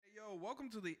Yo, welcome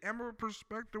to the Emerald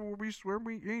Perspective where we swear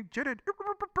we ain't jetted.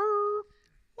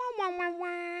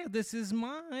 This is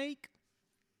Mike.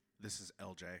 This is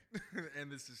LJ. And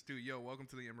this is Stu. Yo, welcome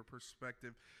to the Emerald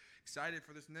Perspective. Excited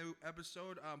for this new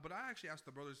episode. But I actually asked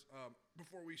the brothers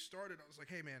before we started, I was like,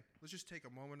 hey, man, let's just take a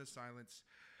moment of silence.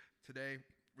 Today,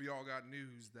 we all got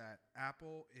news that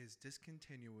Apple is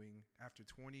discontinuing, after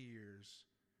 20 years,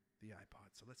 the iPod.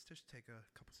 So let's just take a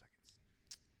couple seconds.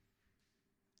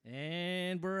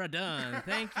 And we're done.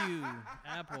 Thank you,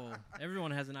 Apple. Everyone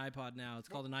has an iPod now. It's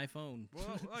called an iPhone.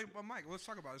 Well, but Mike, let's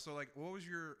talk about it. So, what was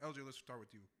your LJ? Let's start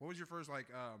with you. What was your first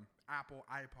Apple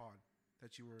iPod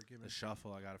that you were given? The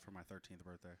Shuffle, I got it for my 13th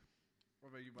birthday. What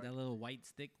about you, Mike? That little white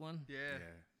stick one.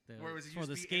 Yeah. Where was it for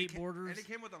the used to be? skateboarders. And it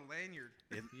came with a lanyard.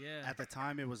 Yeah. At the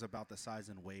time, it was about the size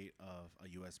and weight of a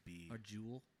USB. Or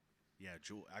Jewel. Yeah,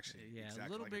 Jewel. Actually, Yeah, exactly a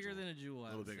little like bigger Jewel. than a Jewel. A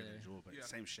little bigger than a Jewel, but Yeah.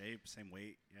 same shape, same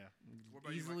weight. Yeah. What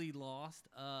about you, Mike? Easily lost.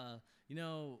 You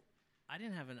know, I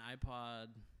didn't have an iPod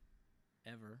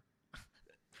ever.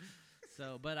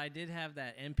 But I did have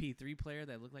that MP3 player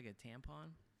that looked like a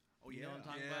tampon. Oh, You know what I'm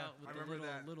talking Yeah, about? I With the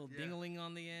remember little that. Yeah. dingling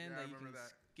on the end Yeah, I that you remember can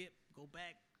that. skip, go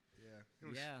back. Yeah. It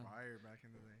was Yeah. fire back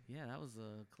in the day. Yeah, that was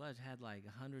a clutch. Had like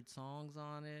 100 songs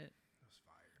on it. It was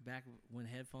fire. Back when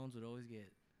headphones would always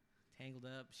get tangled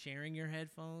up, sharing your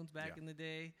headphones back Yeah. in the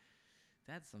day.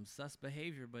 That's some sus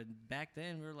behavior. But back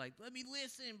then, we were like, let me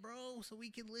listen, bro, so we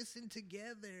can listen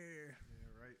together.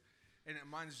 Yeah, right. And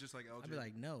mine's just like LJ. I'd be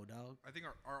like, no, dog. I think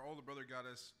our older brother got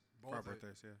us both For our it.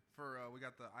 birthdays, yeah. We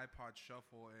got the iPod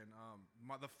Shuffle,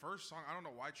 and the first song, I don't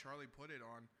know why Charlie put it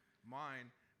on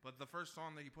mine, but the first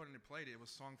song that he put in and played it was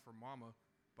 "Song for Mama"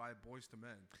 by Boyz II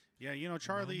Men. Yeah, you know,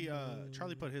 Charlie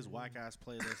put his whack-ass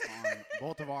playlist on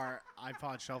both of our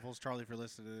iPod Shuffles. Charlie, for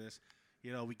listening to this,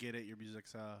 you know, we get it. Your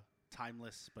music's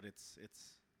timeless, but it's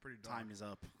Pretty dark. time is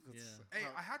up. Yeah. Hey,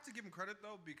 I have to give him credit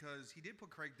though because he did put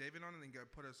Craig David on and then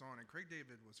put us on, and Craig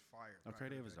David was fire. Okay, back in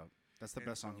the David's day. dope. That's the And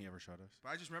best song so- he ever showed us. But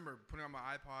I just remember putting on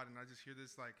my iPod and I just hear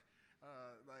this like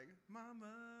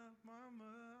 "Mama,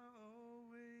 Mama,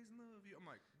 always love you." I'm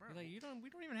like, bro. You're like, we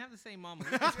don't even have the same mama.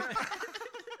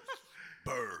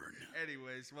 Burn.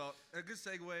 Anyways, well, a good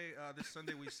segue. This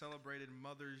Sunday we celebrated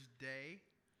Mother's Day.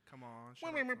 Come on,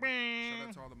 shout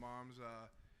out to all the moms.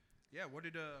 Yeah, what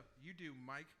did you do,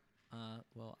 Mike?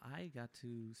 Well, I got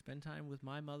to spend time with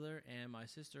my mother and my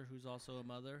sister, who's also a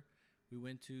mother. We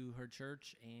went to her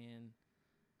church, and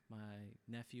my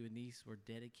nephew and niece were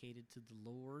dedicated to the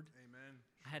Lord. Amen.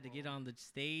 I had to get on the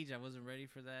stage. I wasn't ready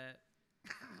for that.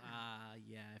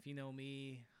 Yeah, if you know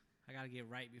me, I got to get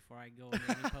right before I go in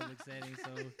any public setting.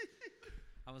 So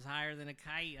I was higher than a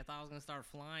kite. I thought I was going to start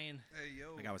flying. Hey,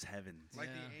 yo. Like I was heaven. Like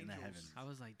Yeah. the In the angels. heavens. I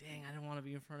was like, dang, I didn't want to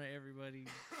be in front of everybody.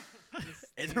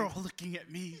 And they're all looking at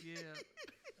me. Yeah.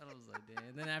 I was like, damn.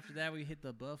 And then after that, we hit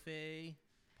the buffet,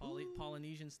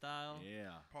 Polynesian style. Yeah.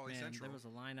 Poly Man, Central. there was a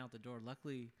line out the door.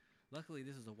 Luckily,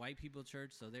 this is a white people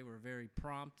church, so they were very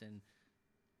prompt, and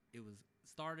it was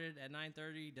started at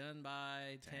 9:30, done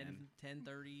by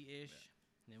 10:30-ish.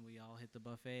 And then we all hit the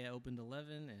buffet. I opened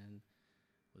 11 and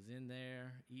was in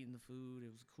there eating the food.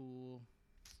 It was cool.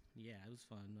 Yeah, it was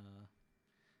fun.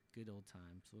 Good old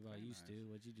times. What about Very you, nice. Stu?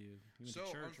 What'd you do? You went So,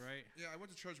 to church, right? Yeah, I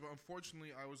went to church, but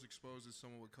unfortunately, I was exposed as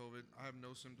someone with COVID. I have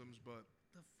no symptoms, but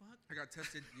The fuck? I got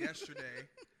tested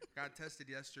yesterday.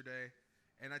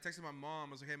 And I texted my mom.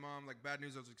 I was like, "Hey, mom, like bad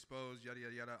news. I was exposed. Yada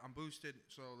yada yada. I'm boosted,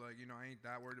 so I ain't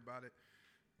that worried about it."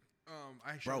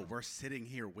 Bro, we're sitting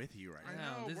here with you right I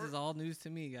now. know, This we're- is all news to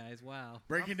me, guys. Wow.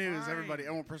 Breaking I'm news, everybody.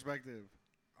 fine. Own perspective.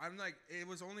 I'm like, it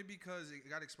was only because it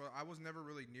got exposed. I was never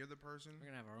really near the person. We're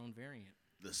going to have our own variant.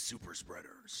 The super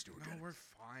spreader, Stuart. No, we're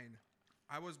fine.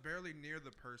 I was barely near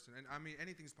the person, and I mean,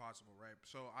 anything's possible, right?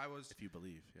 So I was. If you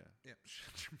believe, yeah. Yeah,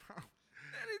 shut your mouth.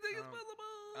 Anything is possible.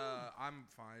 I'm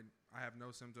fine. I have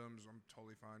no symptoms. I'm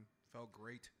totally fine. Felt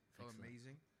great. Felt Excellent.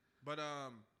 amazing. But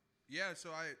yeah. So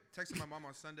I texted my mom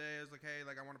on Sunday. I was like, "Hey,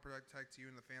 like I want to protect you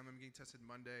and the family. I'm getting tested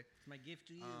Monday." It's my gift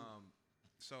to you.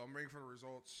 So I'm waiting for the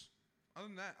results. Other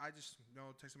than that, I just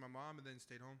texted my mom and then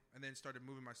stayed home and then started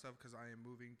moving my stuff because I am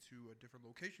moving to a different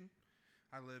location.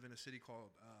 I live in a city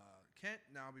called Kent.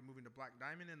 Now I'll be moving to Black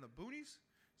Diamond in the boonies.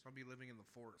 So I'll be living in the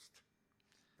forest.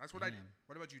 That's what I did. Damn.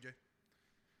 What about you, Jay?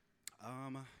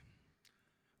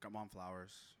 Got mom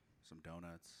flowers, some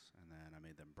donuts, and then I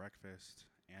made them breakfast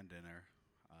and dinner.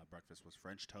 Breakfast was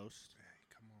French toast, Hey,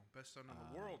 come on. Best son in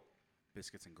the world.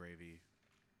 biscuits and gravy,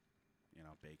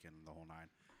 bacon, the whole nine.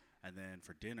 And then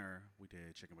for dinner, we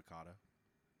did chicken piccata,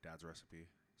 Dad's recipe,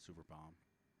 super bomb.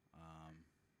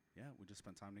 Yeah, we just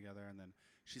spent time together, and then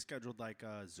she scheduled like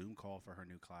a Zoom call for her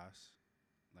new class,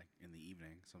 like in the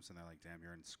evening. So I'm sitting there like, damn,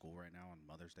 you're in school right now on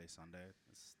Mother's Day Sunday.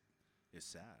 is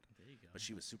sad. There you go. But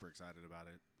she was super excited about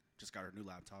it. Just got her new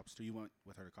laptops too. You went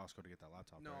with her to Costco to get that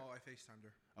laptop, No, right? I FaceTimed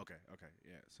her, Okay,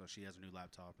 yeah. So she has a new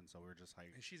laptop, and so we were just like,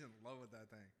 and she's in love with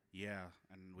that thing. yeah.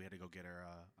 And we had to go get her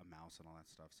a mouse and all that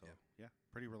stuff. So yeah,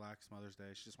 pretty relaxed Mother's Day.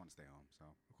 She just wants to stay home. So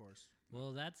Of course.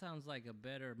 Well, that sounds like a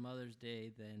better Mother's Day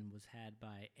than was had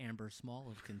by Amber Small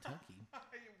of Kentucky.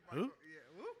 Who?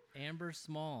 Yeah. Who? Amber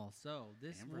Small. So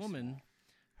this Amber woman,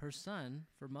 her son,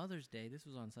 for Mother's Day, this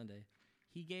was on Sunday,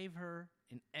 he gave her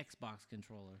an Xbox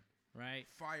controller, right?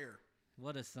 Fire.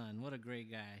 What a son. What a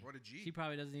great guy. What a G. She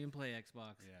probably doesn't even play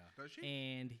Xbox. yeah. Does she?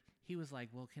 And he was like,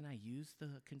 well, can I use the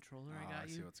controller I got I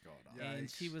see you? what's going on. Yeah. And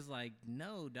she Yikes. was like,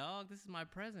 no, dog, this is my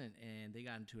present. And they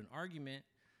got into an argument,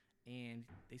 and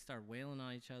they start wailing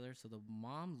on each other. So the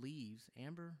mom leaves,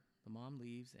 Amber, the mom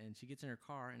leaves, and she gets in her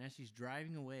car. And as she's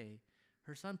driving away,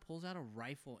 her son pulls out a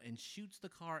rifle and shoots the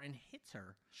car and hits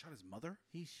her. Shot his mother?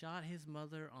 He shot his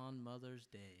mother on Mother's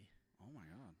Day. Oh my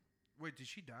god. Wait, did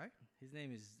she die? His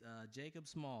name is Jacob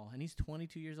Small, and he's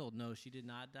 22 years old. No, she did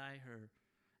not die. Her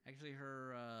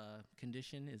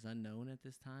condition is unknown at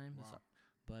this time. Wow.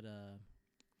 But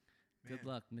good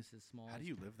Man. luck, Mrs. Small. How do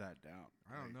you live that down?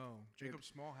 I don't Like, know. Jacob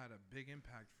Small had a big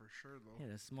impact for sure, though. He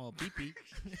had a small peepee.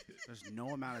 There's no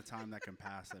amount of time that can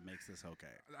pass that makes this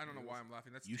okay. I don't know why I'm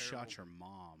laughing. That's You terrible. shot your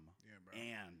mom Yeah, bro.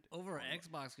 and Over an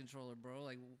Xbox controller, bro.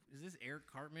 Like, is this Eric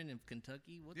Cartman in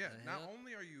Kentucky? What Yeah, the not hell?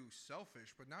 only are you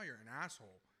selfish, but now you're an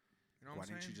asshole. You know why what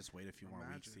I'm didn't you saying? just wait a few more weeks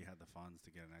Imagine. till you had the funds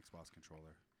to get an Xbox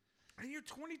controller? And you're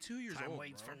 22 years Time old,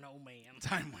 waits bro. for no man.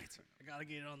 Time waits. I gotta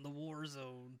get on the war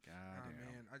zone. God Ah, damn.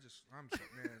 man,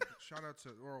 man. Shout out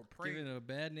to Oral Pray. Giving a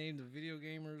bad name to video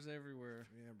gamers everywhere.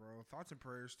 Yeah, bro. Thoughts and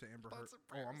prayers to Amber Heard. Thoughts and Oh,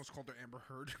 I prayers. almost called her Amber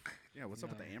Heard. Yeah, what's up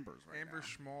with No. the Ambers right Amber now?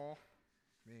 Small.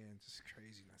 Man, just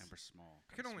craziness. Amber Small.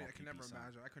 I could Small never PP son.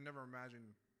 imagine. I could never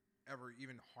imagine ever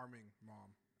even harming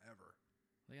mom ever.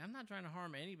 Like, I'm not trying to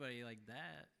harm anybody like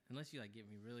that, unless you like get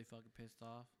me really fucking pissed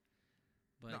off.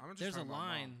 But No, I'm just there's a talking about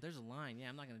line. mom. There's a line. Yeah,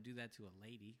 I'm not gonna do that to a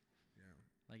lady. Yeah,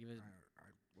 Like if it, I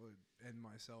would end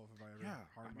myself if I ever Yeah,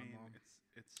 harmed I mean, my mom.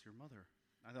 it's your mother.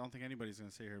 I don't think anybody's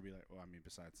gonna sit here and be like, well, I mean,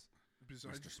 besides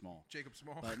Besides Mr. Small, Jacob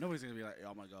Small. but nobody's gonna be like,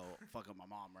 I'm gonna go fuck up my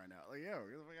mom right now. Like, yo,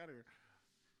 get the fuck out of here.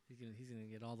 he's gonna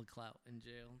get all the clout in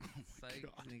jail. It's like,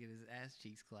 God. he's gonna get his ass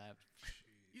cheeks clapped.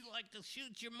 Sheesh. You like to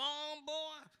shoot your mom,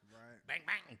 boy? Right. Bang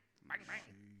bang, bang bang.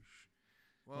 Sheesh.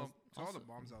 Well, to all the also-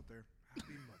 moms out there,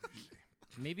 happy Mother's Day.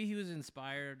 Maybe he was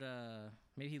inspired.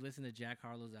 Maybe he listened to Jack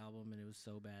Harlow's album and it was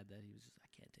so bad that he was just, I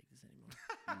can't take this anymore.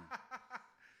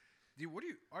 Dude,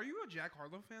 are you a Jack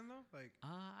Harlow fan though? Like,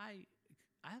 I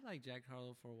like Jack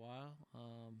Harlow for a while.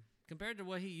 Compared to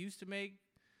what he used to make,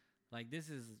 like this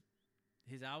is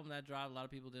his album that dropped. A lot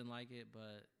of people didn't like it,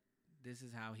 but this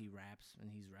is how he raps, and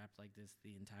he's rapped like this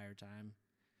the entire time.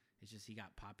 It's just he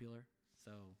got popular,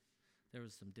 so there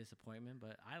was some disappointment,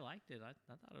 but I liked it. I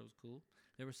thought it was cool.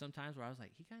 There were some times where I was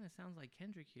like, he kind of sounds like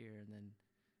Kendrick here, and then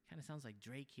kind of sounds like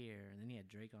Drake here, and then he had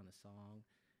Drake on the song,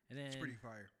 and then it's pretty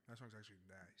fire. That song's actually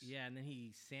nice. yeah, and then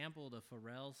he sampled a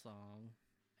Pharrell song,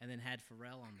 and then had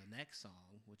Pharrell on the next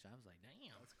song, which I was like,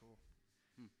 damn, That's cool.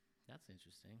 that's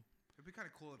interesting. It'd be kind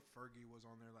of cool if Fergie was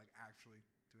on there, like actually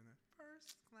doing that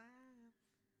first class.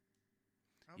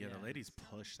 Oh, Yeah, Yeah. the ladies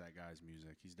push that guy's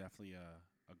music. He's definitely a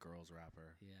girls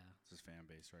rapper. Yeah, It's his fan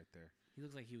base right there. he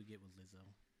looks like he would get with Lizzo.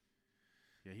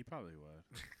 Yeah, he probably would.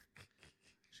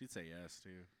 She'd say yes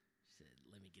too. She said,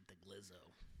 "Let me get the glizzo."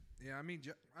 Yeah, I mean,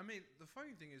 the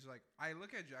funny thing is, like, I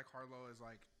look at Jack Harlow as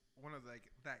like one of like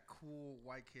that cool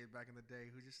white kid back in the day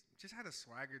who just had a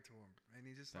swagger to him, and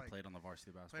he just That like played on the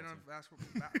varsity played basketball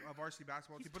on team. varsity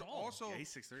basketball He's team. But tall. also, Yeah,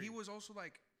 he's 6'3". he was also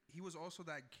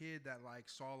that kid that like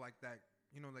saw like that.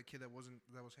 You know, that kid that was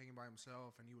hanging by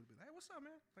himself, and he would be like, "Hey, what's up,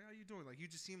 man? Like, how you doing?" Like, you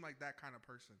just seem like that kind of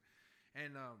person.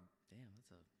 And Damn,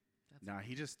 that's Nah,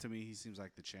 he just to me he seems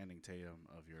like the Channing Tatum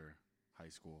of your high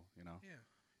school. You know, yeah,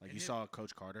 like And you him- saw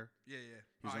Coach Carter. yeah. He was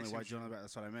Oh, I the only see white what dude on the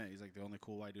That's what I meant. He's like the only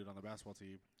cool white dude on the basketball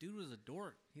team. dude was a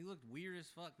dork. He looked weird as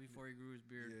fuck before he grew his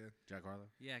beard. Yeah. Jack Harlow.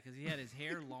 Yeah, because he had his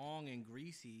hair long and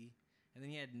greasy, and then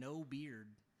he had no beard,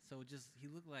 so he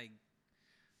looked like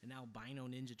an albino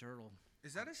Ninja Turtle.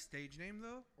 Is that his stage name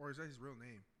though, or is that his real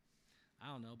name? I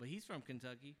don't know, but he's from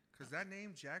Kentucky. Because that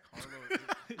name, Jack Harlow.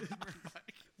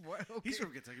 What? Okay. He's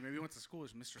from Kentucky. Maybe he went to school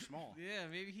as Mr. Small. Yeah,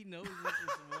 maybe he knows Mr.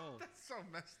 Small. That's so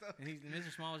messed up. And Mr.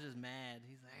 Small was just mad.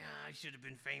 He's like, I should have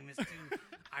been famous too.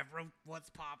 I wrote What's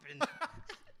Poppin'.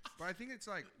 But I think it's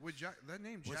like with Jack. That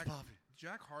name, What's Jack. poppin'?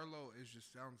 Jack Harlow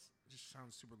just sounds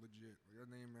super legit. Like, that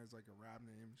name has like a rap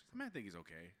name. I mean, I think he's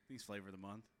okay. I think he's flavor of the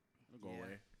month. It'll go Yeah.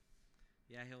 away.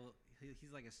 Yeah,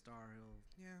 he's like a star.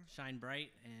 He'll Yeah. shine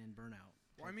bright and burn out.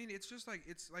 Well, I mean, it's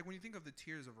like when you think of the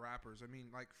tiers of rappers. I mean,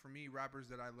 like for me, rappers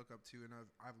that I look up to and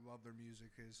I've loved their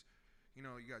music is, you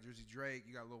got Jersey Drake,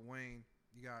 you got Lil Wayne,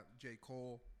 you got J.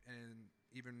 Cole, and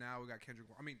even now we got Kendrick.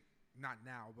 I mean, not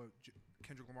now, but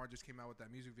Kendrick Lamar just came out with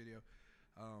that music video.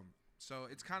 So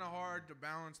it's kind of hard to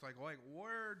balance. Like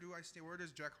where do I stay? Where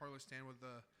does Jack Harlow stand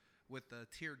with the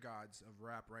tier gods of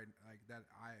rap? Right, like that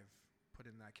I've put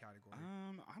in that category.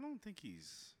 I don't think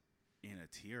he's in a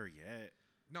tier yet.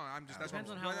 No, I'm just.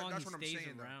 Depends on how long he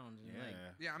stays around.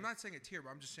 Yeah, I'm not saying a tier,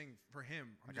 but I'm just saying for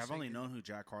him. I've only known who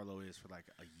Jack Harlow is for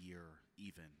like a year,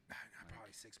 even.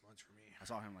 Probably 6 months for me. I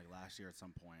saw him like last year at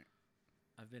some point.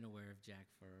 I've been aware of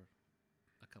Jack for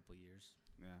a couple years.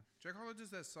 Yeah. Jack Harlow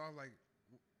does that song like,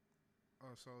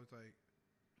 so it's like,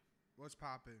 what's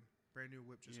poppin'? Brand new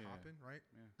whip just hoppin', right?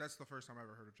 Yeah. That's the first time I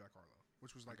ever heard of Jack Harlow,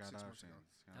 which was like 6 months ago.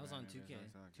 That was on 2K,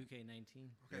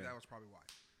 2K19. Okay, that was probably why.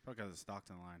 Probably because of the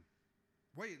Stockton line.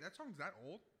 Wait, that song's that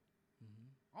old?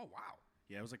 Mm-hmm. Oh, wow.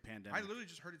 Yeah, it was like pandemic. I literally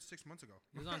just heard it 6 months ago.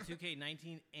 It was on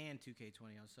 2K19 and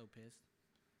 2K20. I was so pissed.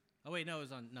 Oh, wait, no, it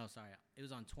was on... No, sorry. It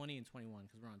was on 20 and 21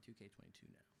 because we're on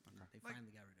 2K22 now. Okay. They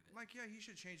finally got rid of it. Like, yeah, he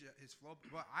should change his flow.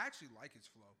 But I actually like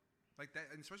his flow. Like that,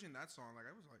 and especially in that song. Like,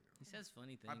 I was like... He says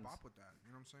funny things. I bop with that.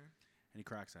 You know what I'm saying? And he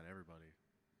cracks at everybody.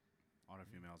 All the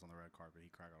females on the red carpet,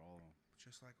 he cracked at all of them.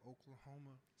 Just like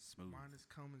Oklahoma. Smooth. Mine is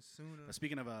coming sooner. But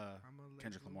speaking of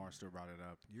Kendrick Lamar, Stuart brought it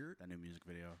up. Yurt. That new music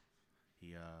video.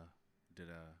 He did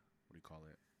a, what do you call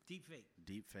it? Deep fake.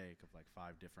 Deep fake of like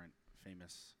 5 different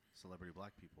famous celebrity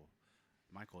black people.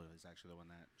 Michael is actually the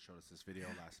one that showed us this video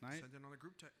last night. Sent it on the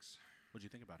group text. What'd you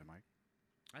think about it, Mike?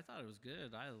 I thought it was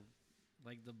good. I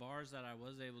like the bars that I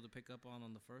was able to pick up on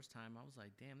the first time. I was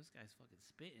like, damn, this guy's fucking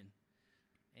spitting.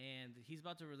 And he's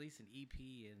about to release an EP,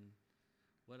 and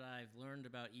what I've learned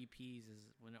about EPs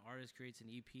is when an artist creates an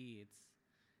EP,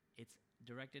 it's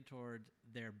directed toward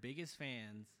their biggest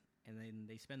fans, and then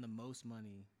they spend the most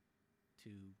money to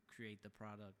create the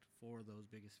product for those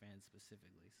biggest fans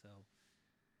specifically. So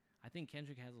I think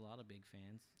Kendrick has a lot of big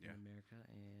fans in America,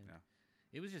 and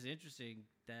it was just interesting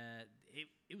that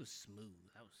it was smooth.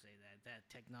 I would say that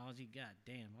technology, god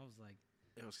damn, I was like,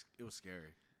 it was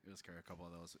scary. It was scary. A couple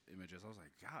of those images, I was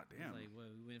like, god damn. Like,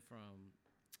 what, we went from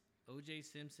O.J.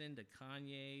 Simpson to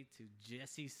Kanye to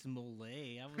Jesse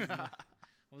Smollett. I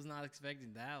was not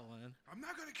expecting that one. I'm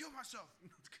not gonna kill myself.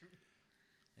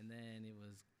 And then it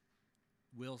was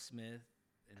Will Smith,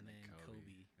 and then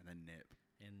Kobe, and then Nip,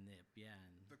 yeah.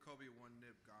 The Kobe one,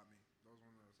 Nip got me. Those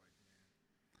one that was like,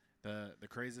 man. The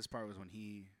craziest part was when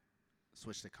he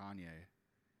switched to Kanye.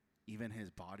 Even his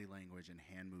body language and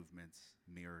hand movements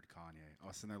mirrored Kanye. I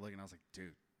was sitting there looking. I was like,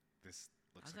 dude, this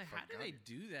looks. I was like, how do they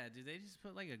do that? Do they just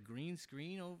put like a green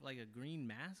screen over, like a green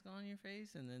mask on your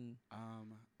face, and then?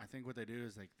 I think what they do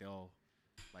is like they'll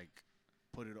like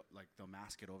put it like they'll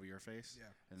mask it over your face.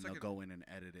 Yeah. And they'll go in and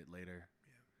edit it later.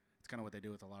 Yeah. It's kind of what they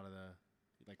do with a lot of the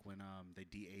like when they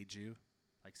de-age you,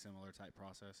 like similar type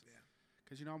process. Yeah.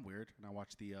 Because I'm weird and I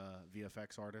watch the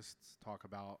VFX artists talk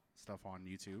about stuff on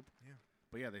YouTube. Yeah.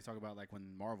 But yeah, they talk about like when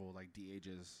Marvel like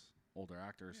de-ages older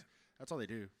actors. Yeah. That's all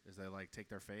they do is they like take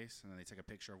their face and then they take a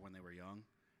picture of when they were young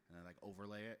and they like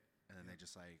overlay it and then they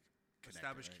just like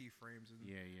establish keyframes and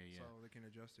so they can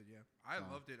adjust it. Yeah, I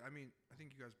loved it. I mean, I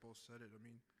think you guys both said it. I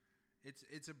mean,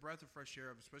 it's a breath of fresh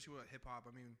air, especially with hip hop.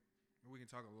 I mean, we can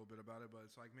talk a little bit about it, but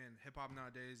it's like, man, hip hop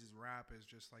nowadays is rap is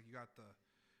just like you got the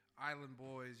Island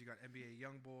Boys, you got NBA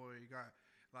YoungBoy, you got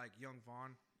like Young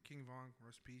Von. King Von,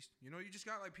 rest in peace. You just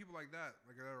got like people like that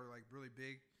that are like really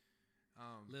big.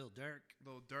 Lil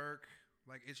Durk.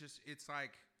 Like it's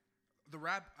like the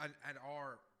rap at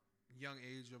our young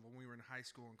age of when we were in high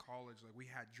school and college. Like we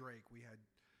had Drake, we had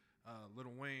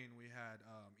Lil Wayne, we had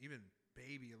even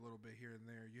Baby a little bit here and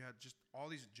there. You had just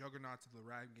all these juggernauts of the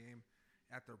rap game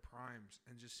at their primes,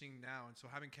 and just seeing now. And so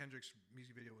having Kendrick's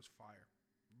music video was fire,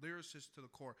 lyricist to the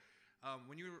core.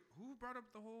 Who brought up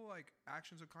the whole like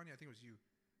actions of Kanye? I think it was you.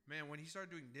 Man, when he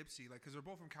started doing Nipsey, like, because they're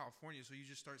both from California, so you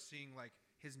just start seeing, like,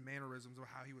 his mannerisms of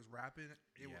how he was rapping.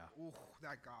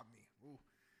 That got me. Ooh,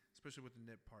 especially with the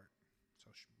Nip part. So,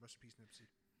 rest in peace, Nipsey.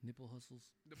 Nipple hustles.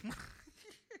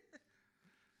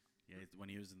 Yeah,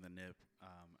 when he was in the Nip,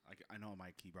 I know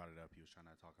Mike, he brought it up. He was trying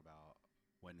to talk about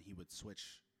when he would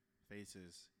switch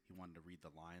faces, he wanted to read the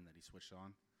line that he switched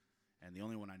on. And the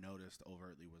only one I noticed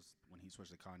overtly was when he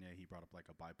switched to Kanye, he brought up,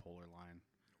 like, a bipolar line.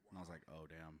 Wow. And I was like, oh,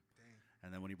 damn. And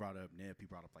then when he brought up Nip, he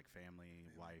brought up like family,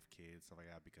 wife, kids, stuff like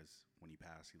that. Because when he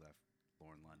passed, he left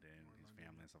Lauren London, his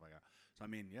family, and stuff like that. So I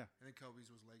mean, yeah. And then Kobe's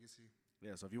was legacy.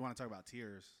 Yeah. So if you want to talk about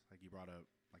tiers, like you brought up,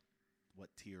 like what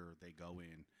tier they go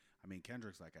in. I mean,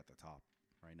 Kendrick's like at the top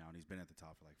right now, and he's been at the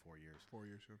top for like 4 years. 4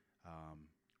 years, sure. We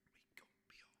gon'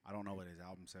 be I don't know what his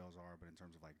album sales are, but in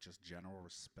terms of like just general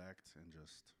respect and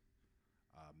just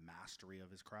mastery of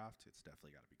his craft, it's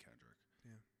definitely got to be Kendrick.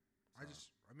 Yeah.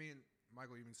 So. I mean,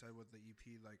 Michael even said with the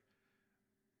EP, like,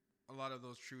 a lot of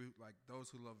those those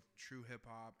who love true hip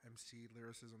hop, MC,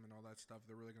 lyricism, and all that stuff,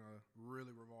 they're really gonna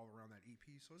really revolve around that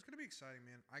EP. So it's gonna be exciting,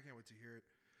 man. I can't wait to hear it.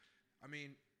 I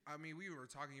mean, we were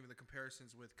talking even the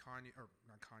comparisons with Kanye, or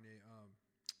not Kanye,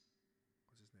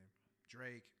 what's his name,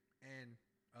 Drake, and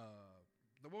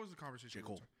what was the conversation? J.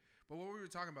 Cole. But what we were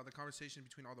talking about, the conversation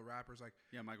between all the rappers, like,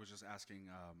 Yeah, Mike was just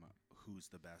asking who's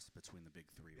the best between the big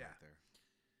three Yeah. right there.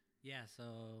 Yeah,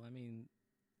 so I mean,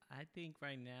 I think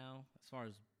right now, as far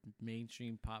as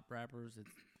mainstream pop rappers,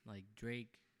 it's like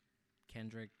Drake,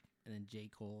 Kendrick, and then J.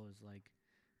 Cole is like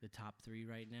the top three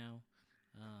right now.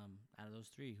 Out of those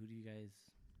three, who do you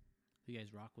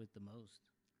guys rock with the most?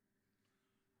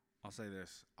 I'll say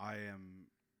this: I am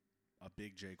a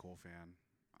big J. Cole fan.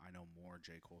 I know more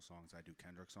J. Cole songs than I do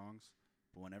Kendrick songs.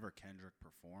 But whenever Kendrick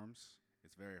performs,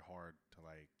 it's very hard to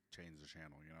like change the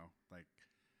channel, you know? Like,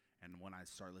 and when I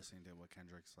start listening to what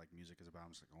Kendrick's like music is about,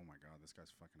 I'm just like, oh my god, this guy's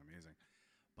fucking amazing.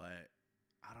 But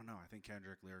I don't know. I think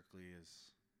Kendrick lyrically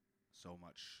is so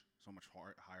much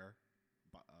higher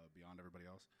beyond everybody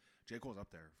else. J. Cole's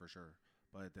up there for sure,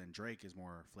 but then Drake is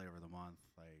more flavor of the month.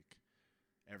 Like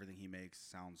everything he makes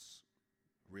sounds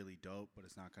really dope, but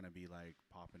it's not gonna be like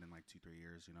popping in like 2-3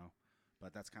 years, you know.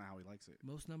 But that's kind of how he likes it.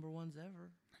 Most number ones ever.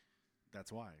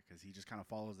 That's why, because he just kind of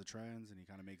follows the trends and he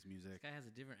kind of makes music. This guy has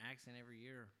a different accent every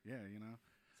year. Yeah, you know.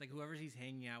 It's like whoever he's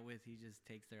hanging out with, he just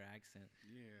takes their accent.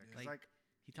 Yeah, 'cause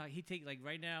Like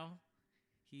right now,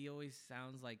 he always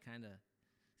sounds like kind of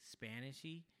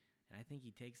Spanishy, and I think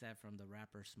he takes that from the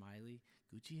rapper Smiley.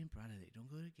 Gucci and Prada, they don't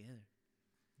go together.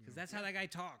 Because that's how that guy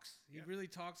talks. He really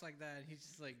talks like that. He's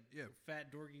just like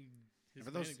fat, dorky. And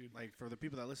for those, like for the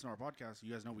people that listen to our podcast,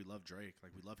 you guys know we love Drake.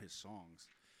 Like we love his songs.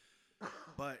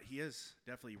 But he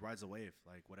definitely rides the wave.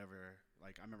 Like whatever.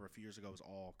 Like I remember a few years ago, it was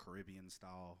all Caribbean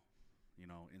style, you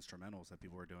know, instrumentals that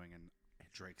people were doing, and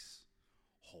Drake's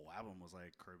whole album was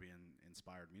like Caribbean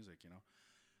inspired music. You know,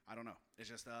 I don't know. It's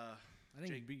just I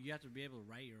think you have to be able to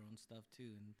write your own stuff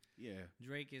too, and yeah,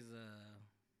 Drake is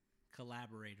a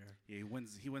collaborator. Yeah, he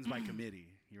wins by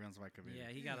committee. He runs by committee.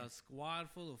 Yeah, he got a squad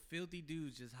full of filthy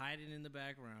dudes just hiding in the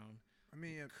background. I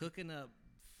mean, cooking up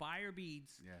fire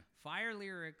beats, fire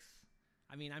lyrics.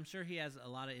 I mean, I'm sure he has a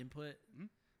lot of input,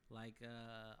 like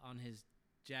on his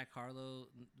Jack Harlow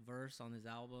verse on his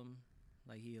album.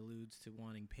 Like he alludes to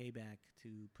wanting payback to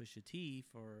Pusha T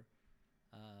for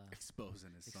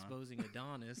exposing his son. Exposing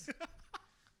Adonis.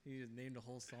 He just named the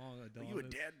whole song Adonis. You a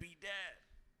deadbeat dad.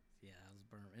 Yeah, that was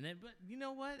burnt. And then, but you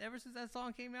know what? Ever since that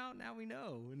song came out, now we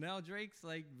know. And now Drake's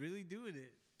like really doing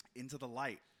it. Into the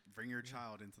light. Bring your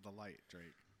child into the light,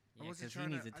 Drake. Yeah, because he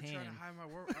needs a tan. I tried to hide my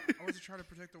world. I wasn't trying to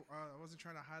protect the. I wasn't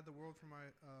trying to hide the world from my.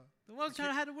 The world trying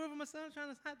to hide the world from my son. Trying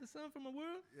to hide the sun from my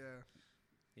world. Yeah.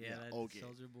 Yeah, that's okay.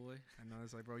 Soldier Boy. I know,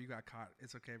 it's like, bro, you got caught.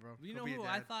 It's okay, bro. You know who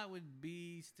I thought would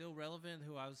be still relevant,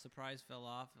 who I was surprised fell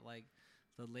off like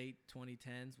the late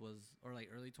 2010s was, or like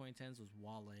early 2010s was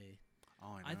Wale.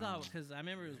 Oh, I thought, because I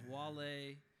remember it was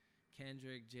Wale,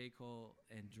 Kendrick, J. Cole,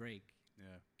 and Drake.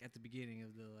 Yeah. At the beginning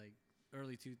of the like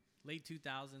late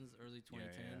 2000s, early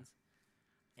 2010s.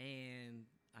 And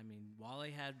I mean,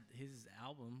 Wale had his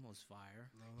album was fire.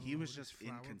 He was just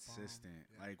inconsistent.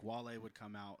 Yeah. Like Wale would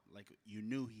come out, like you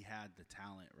knew he had the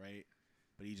talent, right?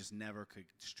 But he just never could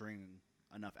string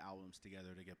enough albums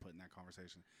together to get put in that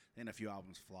conversation. Then a few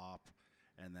albums flop,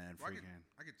 and then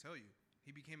I could tell you,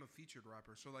 he became a featured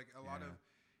rapper. So like a lot of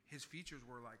his features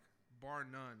were like bar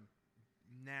none,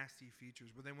 nasty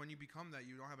features. But then when you become that,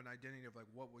 you don't have an identity of like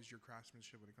what was your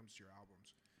craftsmanship when it comes to your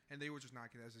albums. And they were just not,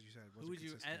 as you said, who would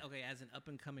you? As an up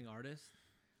and coming artist,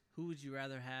 who would you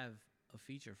rather have a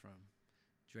feature from?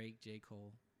 Drake, J.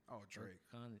 Cole. Oh, Drake.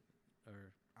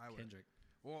 Or Kendrick.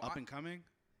 Well, up and coming.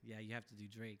 Yeah, you have to do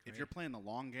Drake. Right? If you're playing the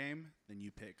long game, then you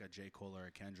pick a J. Cole or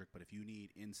a Kendrick. But if you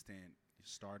need instant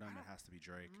stardom, it has to be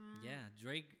Drake. Yeah,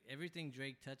 Drake. Everything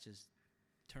Drake touches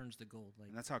turns to gold. Like,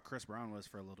 and that's how Chris Brown was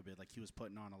for a little bit. Like he was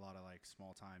putting on a lot of like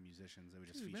small time musicians that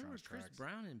would just feature on his tracks. Chris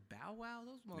Brown and Bow Wow?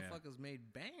 Those motherfuckers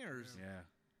made bangers. Yeah.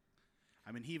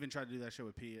 I mean, he even tried to do that show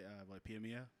with Pia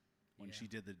Mia when she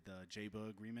did the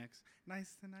J-Bug remix.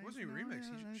 Nice to nice. It wasn't even a remix.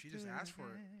 She just asked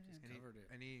for it. Just covered it.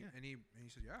 And he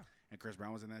said, yeah. And Chris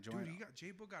Brown was in that joint. Dude,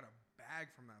 J-Bug got a bag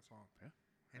from that song. Yeah.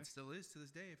 And still is to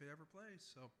this day if it ever plays.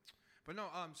 So, but no,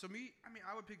 so me, I mean,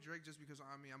 I would pick Drake just because,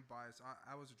 I mean, I'm biased.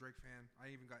 I was a Drake fan. I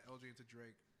even got LJ into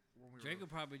Drake. Drake would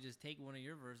probably just take one of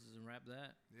your verses and rap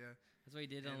that. Yeah. That's what he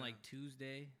did on like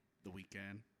Tuesday. The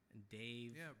Weeknd. And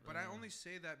Dave. Yeah, but I only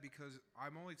say that because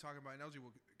I'm only talking about, and LG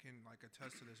can like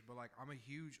attest to this, but like I'm a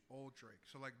huge old Drake.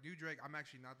 So like new Drake, I'm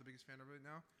actually not the biggest fan of it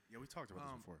now. Yeah, we talked about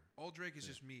this before. Old Drake is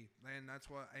just me, and that's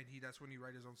when he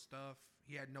write his own stuff.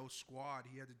 He had no squad;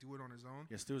 he had to do it on his own.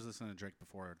 Yeah, Stu was listening to Drake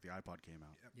before the iPod came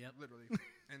out. Yep. Literally.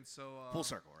 And so Full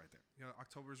circle right there. you know,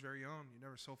 October's very own. You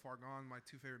never so far gone. My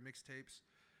 2 favorite mixtapes.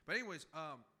 But anyways,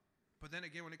 but then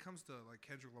again, when it comes to like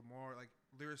Kendrick Lamar, like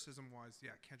lyricism wise,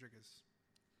 yeah, Kendrick is.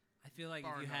 I feel like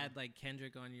Far if you none. had like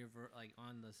Kendrick on your like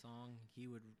on the song, he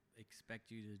would expect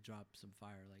you to drop some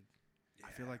fire. Like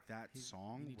I feel like that You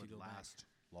song need to would go back. last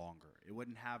longer. It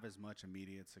wouldn't have as much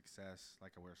immediate success,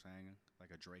 like we were saying, like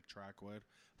a Drake track would.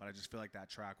 But I just feel like that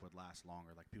track would last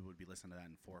longer. Like people would be listening to that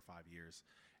in 4 or 5 years,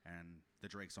 and the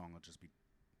Drake song would just be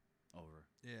over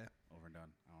Yeah. and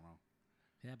done. I don't know.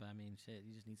 yeah, but I mean, shit,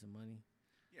 you just need some money.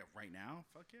 Yeah, right now,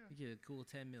 fuck yeah. You get a cool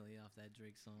 10 million off that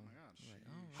Drake song. Oh my god, Like,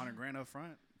 oh, 100 grand up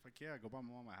front. Fuck yeah, go buy my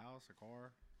mom a house, a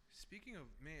car. Speaking of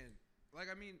man,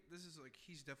 like I mean, this is like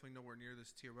he's definitely nowhere near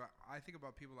this tier. But I think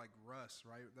about people like Russ,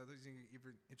 right? That was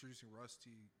even introducing Russ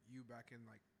to you back in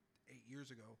like 8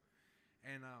 years ago,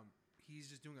 and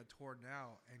he's just doing a tour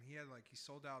now, and he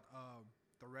sold out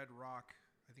the Red Rock.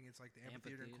 I think it's like the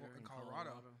amphitheater in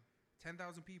Colorado. 10,000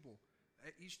 people.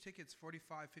 Each ticket's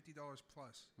 $45, $50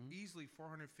 plus. Easily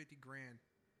 450 grand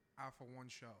out for one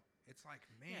show. It's like,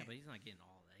 man. Yeah, but he's not getting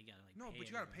all that. You gotta like. No, pay but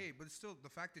you got to everyone. pay. But it's still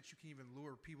the fact that you can even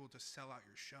lure people to sell out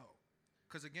your show.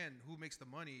 Because again, who makes the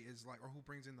money is like, or who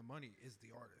brings in the money is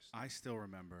the artist. I still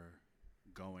remember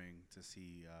going to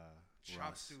see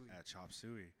Chop Russ Suey. at Chop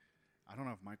Suey. I don't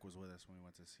know if Mike was with us when we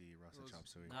went to see Russ It at was- Chop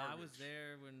Suey. No, I was Garbage.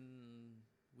 there when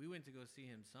we went to go see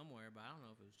him somewhere, but I don't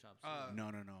know if it was Chop Uh, Suey.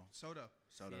 No. Soda.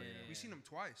 Soda, yeah. Yeah. We seen him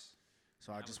twice.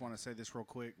 So I That just was- want to say this real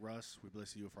quick, Russ. We've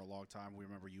listened to you for a long time. We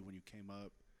remember you when you came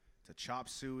up to Chop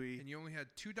Suey, And you only had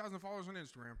 2,000 followers on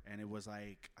Instagram. and it was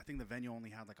like I think the venue only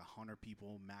had like 100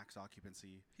 people max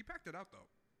occupancy. He packed it out though.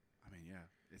 I mean, yeah,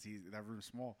 it's easy. That room's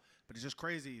small, but it's just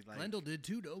crazy. Like Glendale did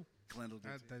too, though. Glendale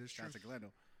did That is true. That's a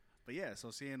Glendale. But yeah, so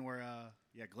seeing where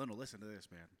Glendale, listen to this,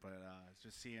 man. But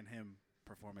just seeing him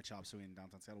perform at Chop Suey in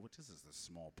downtown Seattle, which is just a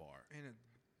small bar. In a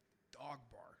dog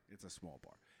bar. It's a small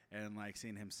bar. And like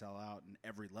seeing him sell out in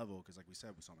every level, because like we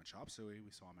said, we saw him at Chop Suey,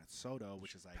 we saw him at Soda,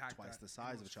 which is like Packed twice that. the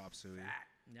size It of was Chop Suey. fat.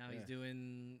 Now Yeah. he's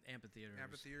doing amphitheaters.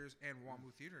 Amphitheaters and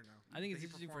WAMU Theater now. I think it's He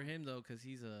interesting for performed- him though, because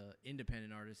he's a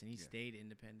independent artist and he Yeah. stayed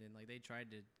independent. Like they tried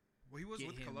to. Well, he was Get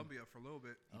with him. Columbia for a little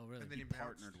bit. Oh really? And then He he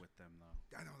partnered bounced. with them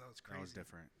though. I know that was crazy. That was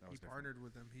different. That He was different. partnered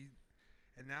with them.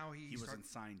 And now He wasn't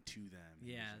signed to them.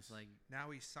 He yeah, was it's just- like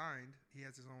now he's signed. He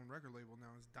has his own record label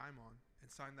now. It's Diamond,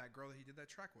 and signed that girl that he did that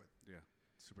track with.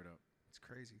 super dope. It's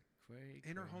crazy. crazy.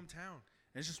 In her hometown.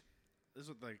 It's just this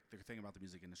is like the thing about the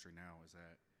music industry now is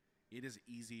that it is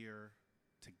easier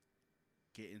to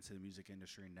get into the music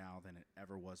industry now than it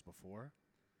ever was before,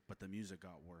 but the music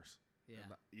got worse.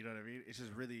 Yeah. You know what I mean? It's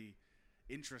just really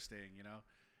interesting, you know?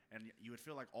 And you would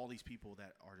feel like all these people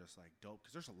that are just like dope,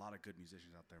 because there's a lot of good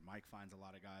musicians out there. Mike finds a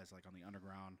lot of guys like on the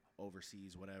underground,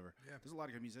 overseas, whatever. Yeah. There's a lot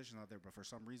of good musicians out there, but for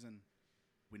some reason,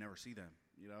 we never see them,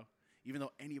 you know? Even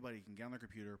though anybody can get on their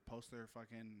computer, post their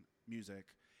fucking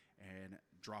music, and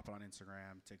drop it on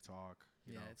Instagram, TikTok.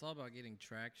 You Yeah, know? it's all about getting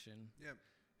traction. Yeah.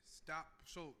 Stop.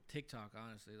 So TikTok,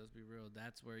 honestly, let's be real.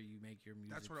 That's where you make your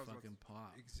music That's what I was about fucking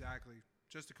pop. exactly.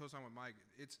 Just to co-sign with Mike,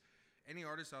 it's any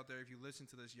artist out there. If you listen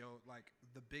to this, yo, like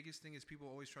the biggest thing is people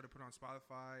always try to put on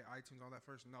Spotify, iTunes, all that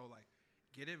first. No, like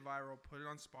get it viral, put it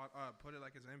on put it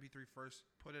like as an MP3 first,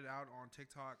 put it out on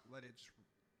TikTok, let it just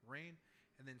rain,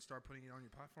 and then start putting it on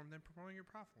your platform. Then promoting your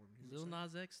platform. You know Lil what I'm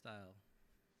saying? Nas X style.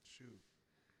 Shoot.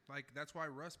 Like that's why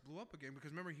Russ blew up again, because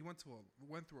remember he went through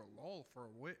a lull for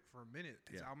a minute.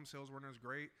 His Yeah. album sales weren't as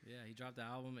great. Yeah, he dropped the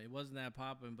album. It wasn't that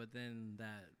popping, but then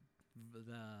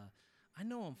the I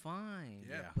know I'm fine.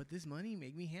 Yeah. But this money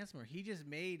make me handsomer. He just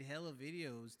made hella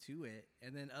videos to it,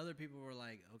 and then other people were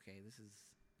like, "Okay, this is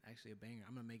actually a banger.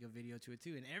 I'm gonna make a video to it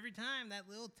too." And every time that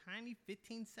little tiny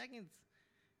 15 seconds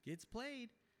gets played,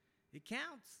 it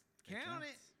counts. Count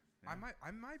it. Yeah.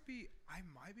 I might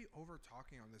be over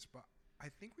talking on this, but I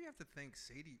think we have to thank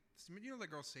Sadie. You know that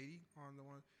girl Sadie on the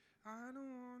one. I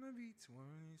don't wanna be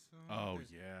 20. Oh,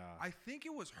 yeah. I think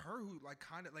it was her who like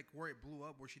kind of like where it blew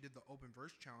up, where she did the open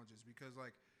verse challenges, because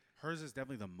like Hers is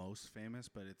definitely the most famous,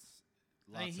 but it's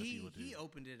lots I mean, of he people do. he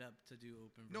opened it up to do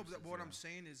open. no, verses. but what yeah. I'm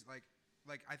saying is like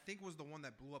I think was the one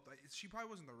that blew up. Like, she probably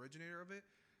wasn't the originator of it,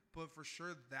 but for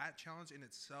sure that challenge in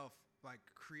itself like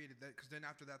created that, because then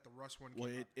after that the Russ one Well,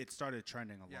 came out. it started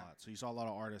trending a Yeah. lot. So you saw a lot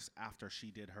of artists after she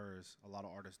did hers. A lot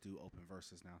of artists do open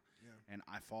verses now. Yeah. And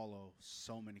I follow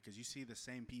so many because you see the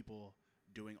same people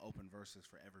doing open verses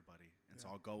for everybody. And so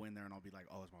Yeah. I'll go in there and I'll be like,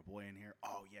 oh, is my boy in here?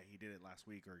 Oh, yeah, he did it last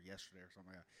week or yesterday or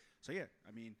something like that. So, yeah,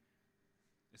 I mean,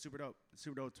 it's super dope. It's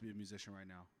super dope to be a musician right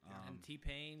now. And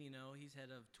T-Pain, you know, he's head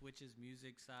of Twitch's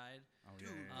music side. Oh, Dude,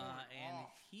 yeah. And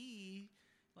off. he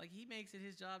makes it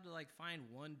his job to like find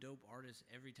one dope artist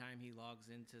every time he logs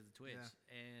into the Twitch,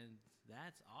 and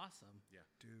that's awesome.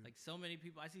 Dude. Like so many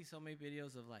people, I see so many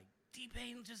videos of like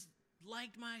T-Pain just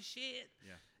liked my shit.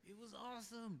 Yeah. It was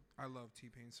awesome. I love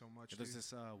T-Pain so much. There's dude.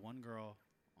 this one girl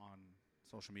on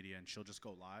social media, and she'll just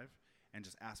go live and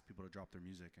just ask people to drop their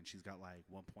music. And she's got like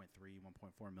 1.3,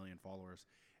 1.4 million followers.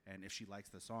 And if she likes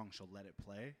the song, she'll let it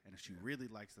play. And if she really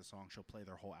likes the song, she'll play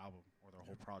their whole album or their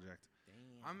whole project.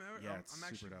 Damn. it's I'm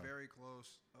actually super dope. very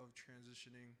close of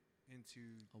transitioning into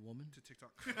A woman? to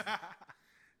TikTok.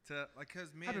 to like,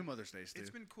 cause man, Happy Mother's Day, Stu. it's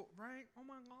been cool, right? Oh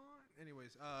my god.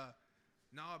 Anyways,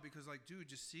 nah, because like, dude,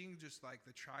 just seeing just like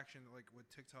the traction like with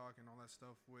TikTok and all that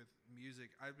stuff with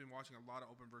music. I've been watching a lot of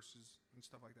open verses and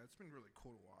stuff like that. It's been really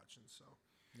cool to watch, and so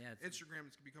Yeah, Instagram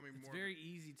is becoming it's more. very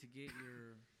easy to get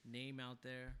your name out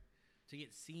there, to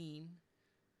get seen.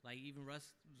 Like even Russ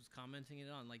was commenting it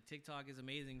on. Like TikTok is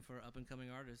amazing for up and coming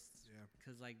artists. Yeah.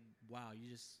 Because like wow,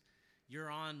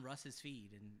 you're on Russ's feed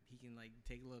and he can like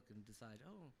take a look and decide,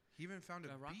 oh, He even found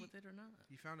do a I rock beat. with it or not?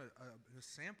 He found a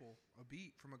sample, a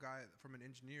beat from a guy, from an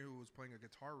engineer who was playing a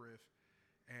guitar riff,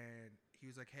 and he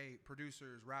was like, "Hey,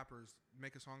 producers, rappers,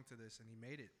 make a song to this," and he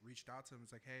made it. Reached out to him,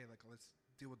 was like, "Hey, like let's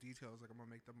deal with details. Like I'm gonna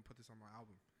make them put this on my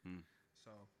album." So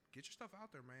get your stuff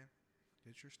out there, man.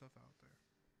 Get your stuff out there.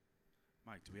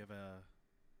 Mike, do we have a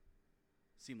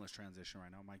seamless transition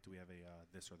right now? Mike, do we have a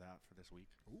this or that for this week?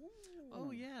 Oh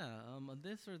yeah,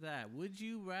 this or that. Would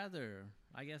you rather?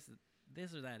 I guess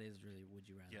this or that is really would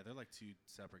you rather. Yeah, they're like two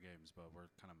separate games, but we're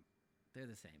kind of They're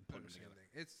the same. Put them Same together.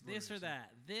 thing. It's This or literally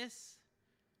that. This,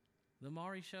 the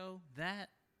Maury Show. That,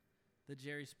 the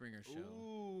Jerry Springer the Show. same.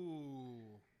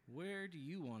 Ooh. Where do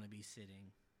you want to be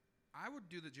sitting? I would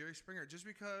do the Jerry Springer just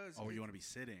because. Oh, you want to be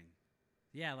sitting?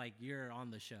 Yeah, like you're on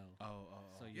the show. Oh.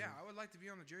 So Yeah, I would like to be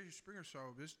on the Jerry Springer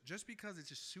show just because it's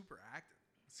just super active.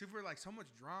 Super, like, so much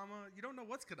drama. You don't know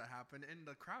what's going to happen, and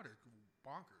the crowd is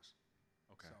bonkers.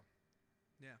 Okay. So,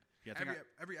 yeah. Yeah, I think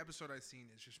Every episode I've seen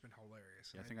has just been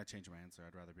hilarious. I think I changed my answer.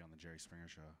 I'd rather be on the Jerry Springer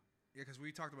show. Yeah, because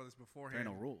we talked about this There beforehand.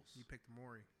 ain't no rules. You picked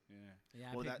Maury. Yeah.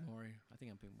 Yeah, Well, I picked that- Maury. I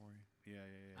think I picked Maury. Yeah.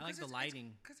 I like the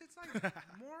lighting. Because it's like,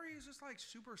 Maury is just, like,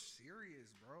 super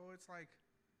serious, bro. It's, like,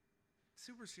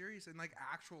 super serious and, like,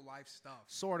 actual life stuff.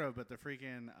 Sort of, but the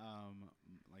freaking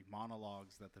like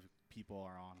monologues that the people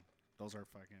are on, those are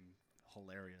fucking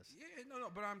hilarious. Yeah, no,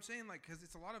 but I'm saying, like, because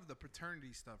it's a lot of the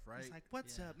paternity stuff, right? It's like,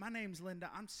 what's Yeah. up? My name's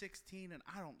Linda. I'm 16 and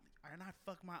I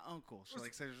fuck my uncle. So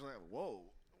like, whoa.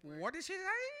 What did she say?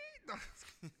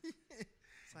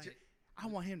 It's like, I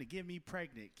want him to get me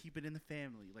pregnant. Keep it in the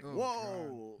family. Like, Oh,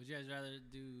 whoa. Would you guys rather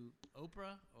do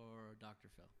Oprah or Dr.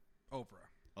 Phil? Oprah.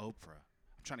 Oprah.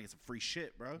 I'm trying to get some free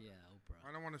shit, bro. Yeah, Oprah.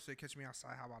 I don't want to say catch me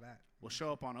outside. How about that? We'll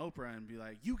show up on Oprah and be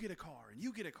like, you get a car and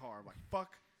you get a car. I'm like,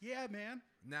 fuck. Yeah, man.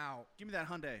 Now, Give me that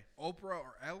Hyundai. Oprah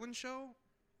or Ellen show?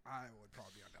 I would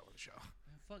probably be on Ellen show.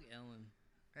 Man, fuck Ellen.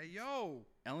 Hey, yo.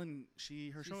 Ellen, her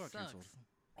She show got sucks. canceled.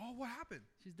 Oh, what happened?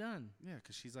 She's done. Yeah,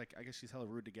 because she's like, I guess she's hella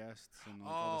rude to guests. And like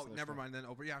all Oh, this other never stuff. mind then.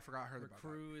 Oprah. Yeah, I forgot. I heard Her about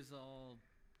crew is all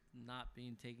not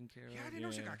being taken care that. of. Yeah, I didn't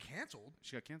know she Yeah. got canceled.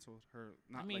 She got canceled.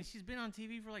 I mean, she's been on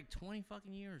TV for like 20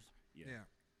 fucking years. Yeah.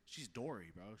 She's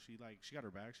Dory, bro. She got her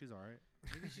back. She's all right.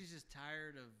 Maybe she's just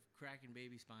tired of cracking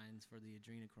baby spines for the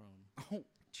adrenochrome. Oh,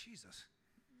 Jesus.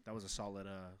 that was a solid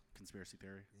conspiracy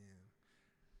theory. Yeah.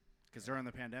 Because during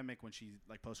the pandemic, when she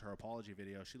like posted her apology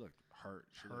video, she looked hurt.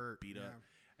 She looked beat up,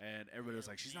 and everybody was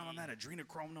like, "She's not on that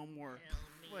adrenochrome no more."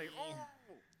 Like, oh.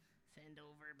 Send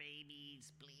over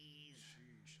babies, please.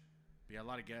 Sheesh. But yeah, a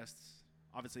lot of guests.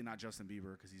 Obviously not Justin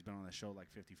Bieber because he's been on the show like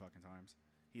 50 fucking times.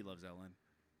 He loves Ellen.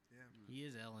 Yeah. He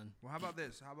is Ellen. Well, how about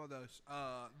this? How about this?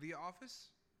 The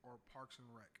Office or Parks and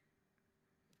Rec?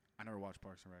 I never watched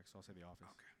Parks and Rec, so I'll say The Office.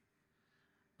 Okay.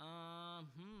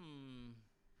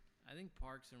 I think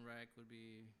Parks and Rec would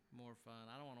be more fun.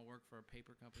 I don't want to work for a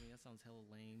paper company. That sounds hella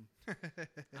lame.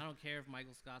 I don't care if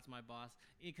Michael Scott's my boss.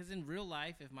 Because in real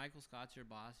life, if Michael Scott's your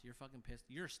boss, you're fucking pissed.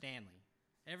 You're Stanley.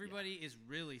 Everybody is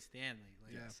really Stanley.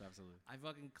 Like, Yeah. Yes, absolutely. I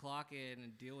fucking clock in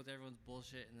and deal with everyone's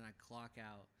bullshit, and then I clock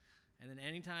out. And then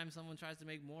anytime someone tries to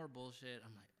make more bullshit,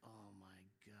 I'm like, oh my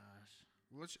gosh.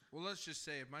 Let's just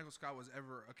say if Michael Scott was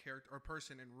ever a character or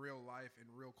person in real life in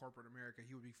real corporate America,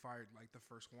 he would be fired like the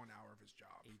first 1 hour of his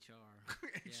job. HR.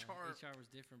 HR. Yeah, HR was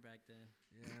different back then.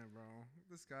 Yeah, bro.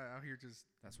 This guy out here just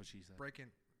That's what she said. breaking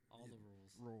all the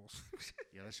rules. rules.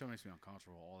 Yeah, that show makes me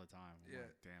uncomfortable all the time. I'm Yeah.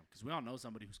 like, damn. Because we all know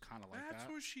somebody who's kind of like That's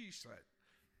that. what she said.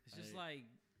 It's just like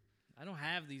I don't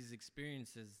have these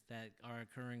experiences that are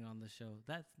occurring on the show.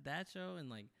 That show and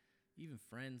like even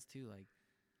Friends too. Like,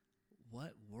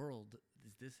 what world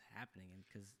is this happening in?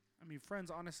 Because I mean, Friends,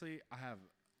 honestly, I have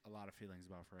a lot of feelings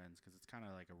about Friends because it's kind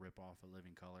of like a rip-off of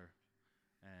Living Color.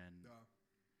 And,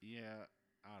 yeah,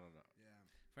 I don't know. Yeah.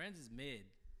 Friends is mid.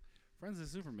 Friends is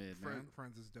super mid, man.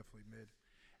 Friends is definitely mid.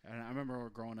 And I remember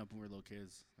growing up when we were little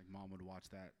kids, like, Mom would watch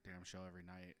that damn show every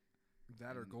night.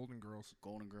 That or And Golden Girls.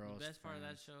 Golden Girls. The best part of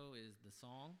that Friends. show is the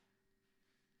song.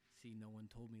 See, no one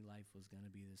told me life was gonna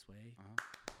be this way.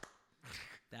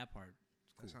 That part.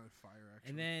 That sounded fire, actually.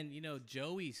 And then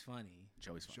Joey's funny.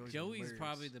 Joey's fun. Joey's Joey's hilarious.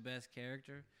 probably the best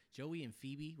character. Joey and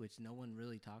Phoebe, which no one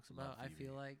really talks about. I feel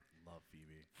Phoebe. like, Love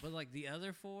Phoebe. but like the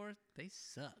other four, they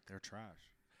suck. They're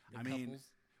trash. The I mean, couples.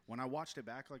 when I watched it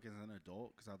back, like, as an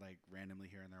adult, because I'd, like, randomly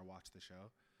here and there watch the show,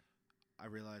 I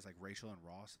realized, like, Rachel and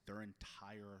Ross, their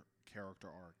entire character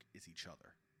arc is each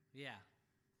other. Yeah.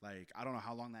 Like, I don't know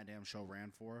how long that damn show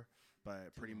ran for,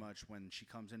 but pretty much when she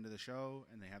comes into the show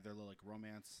and they have their little, like,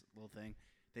 romance little thing,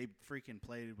 they freaking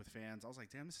played with fans. I was like,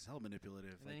 damn, this is hella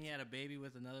manipulative. And Like, then he had a baby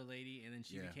with another lady, and then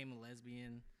she Yeah. became a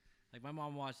lesbian. Like my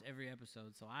mom watched every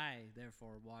episode, so I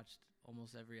therefore watched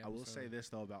almost every I episode. will say this,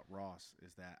 though, about Ross,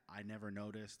 is that I never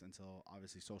noticed until,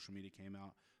 obviously, social media came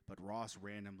out, but Ross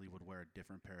randomly would wear a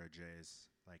different pair of J's,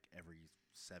 like, every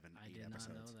 7, I 8 did episodes.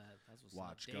 not know that. That's what's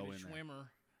Watch, up. go David in there. Schwimmer.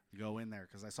 Go in there,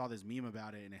 because I saw this meme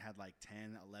about it, and it had, like,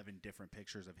 10, 11 different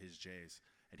pictures of his J's,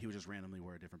 and he would just randomly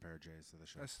wear a different pair of J's to the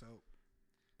show. That's dope.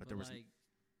 But there was... like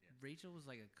Rachel was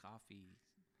like a coffee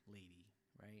lady,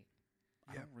 right?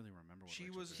 I Yeah. don't really remember what She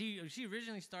Rachel was- did. She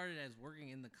originally started as working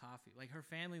in the coffee. Like her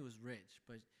family was rich,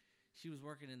 but she was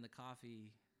working in the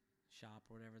coffee shop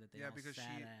or whatever that they all because sat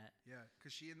she at. yeah,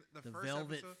 because she in the The first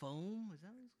Velvet episode. Foam, is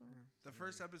that what it's called? The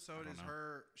first episode don't is know.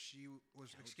 her. She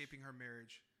was escaping her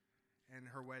marriage and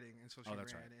her wedding, and so she Oh,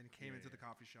 that's ran right. and came Yeah, into yeah. the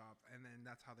coffee shop, and then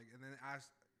that's how they. And then as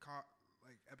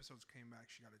like episodes came back,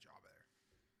 she got a job there.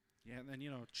 Yeah, and then,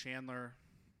 Chandler,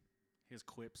 his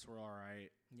quips were all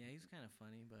right. Yeah, he's kind of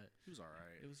funny, but He was all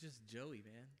right. it was just Joey,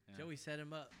 man. Yeah. Joey set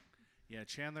him up. Yeah,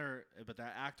 Chandler, but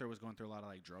that actor was going through a lot of,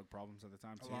 like, drug problems at the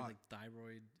time, A too. He had lot. like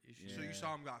thyroid issues. So you Yeah.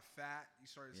 saw him got fat. You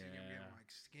started seeing him Yeah. getting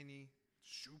like skinny,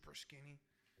 super skinny.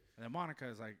 And then Monica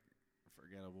is, like,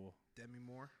 forgettable. Demi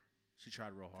Moore. She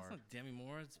tried real That's hard. not Demi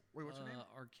Moore. It's Wait, what's her name?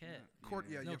 Arquette.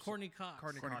 Yeah, No, yeah, Courtney Cox.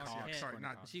 Courtney Courtney Cox. Cox. Yeah, sorry, Courtney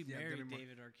not Cox. She yeah, married Demi Moore.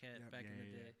 David Arquette Yeah, back in the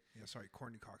yeah, day. Yeah, sorry,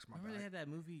 Courtney Cox. My Remember they bad. had that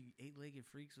movie Eight-Legged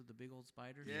Freaks with the big old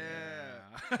spiders? Yeah.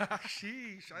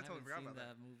 Sheesh, I I totally haven't forgot seen about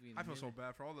that. movie. In I a feel so minute.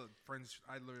 bad for all the friends.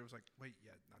 I literally was like, wait,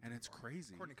 yeah. Not And Demi it's Moore.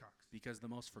 crazy. Courtney Cox. Because the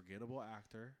most forgettable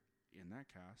actor in that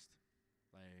cast,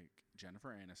 like Jennifer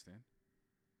Aniston,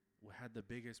 had the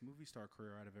biggest movie star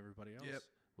career out of everybody else, Yep.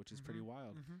 which is pretty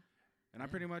wild. Mhm. And I'm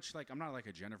Yeah. pretty much like, I'm not like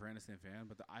a Jennifer Aniston fan,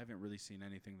 but I haven't really seen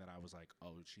anything that I was like,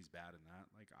 oh, she's bad in that.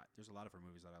 Like, there's a lot of her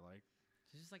movies that I like.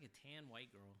 She's just like a tan white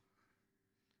girl.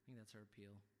 I think that's her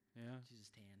appeal. Yeah, She's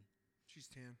just tan. She's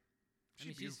tan. I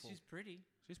mean, beautiful. she's pretty.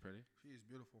 she's pretty. She is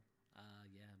beautiful.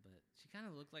 Yeah, but she kind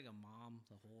of looked like a mom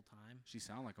the whole time. She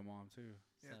sound like a mom too.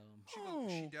 Yeah. So,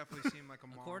 She definitely seemed like a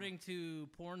mom. according to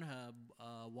Pornhub,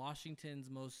 Washington's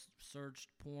most searched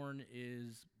porn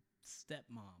is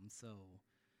stepmom. So,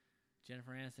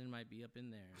 Jennifer Aniston might be up in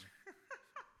there.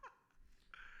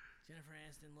 Jennifer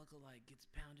Aniston lookalike gets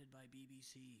pounded by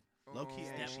BBC. Low key,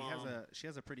 Oh, hey, Stepmom. she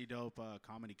has a pretty dope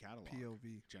comedy catalog.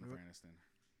 POV. Jennifer Aniston,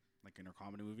 like in her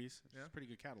comedy movies, she's Yeah. a pretty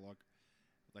good catalog.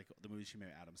 Like the movies she made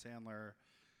with Adam Sandler.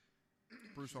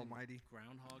 Bruce Almighty.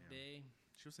 Groundhog Yeah. Day.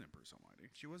 She was in Bruce Almighty.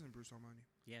 She wasn't Bruce Almighty.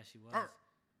 Yeah, she was. Or-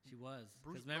 She was.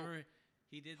 Bruce- Because remember,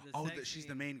 he did the Oh, sex she's the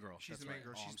scene, main girl. She's That's the main right.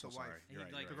 girl. Oh, She's I'm so the sorry. wife. and You're he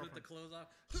right, like you're put right. the clothes off.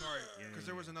 Sorry, Yeah, because yeah,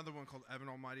 there was yeah. another one called Evan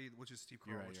Almighty, which is Steve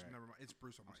You're Carell. right, Which you're right. never mind. It's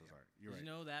Bruce I'm Almighty. so yeah. sorry. You're Did right.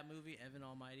 you know that movie, Evan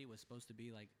Almighty, was supposed to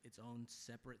be like its own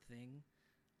separate thing,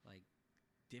 like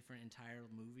different entire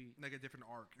movie? Like a different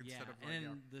arc Yeah, instead of and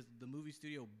like, then the movie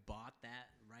studio bought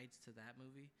that rights to that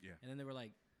movie. Yeah. And then they were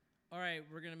like, "All right,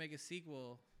 we're gonna make a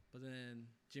sequel," but then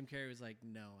Jim Carrey was like,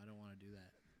 "No, I don't want to do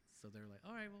that." So they're like,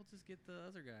 "All right, we'll just get the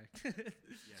other guy,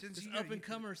 Since this he- up he- and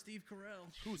comer Steve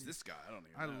Carell." Who's this guy? I don't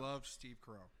even I know. love Steve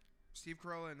Carell. Steve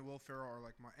Carell and Will Ferrell are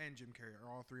like and Jim Carrey are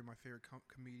all three of my favorite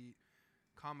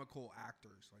comical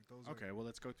actors. Like those. Are, Okay, well,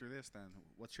 let's go through this then.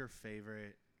 What's your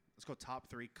favorite? Let's go top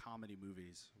 3 comedy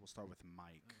movies. We'll start with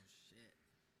Mike. Oh shit,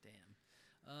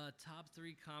 damn. Top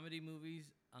 3 comedy movies.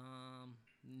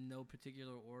 No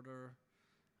particular order.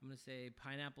 I'm gonna say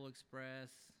Pineapple Express.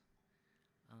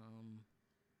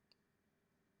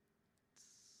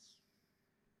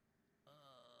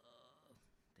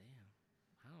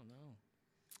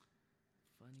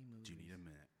 movies. Do you need a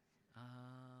minute?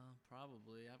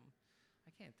 Probably.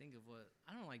 I can't think of what.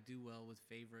 I don't like do well with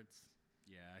favorites.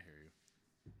 Yeah, I hear you.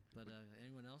 But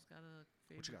anyone else got a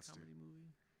favorite What you got, Stu? comedy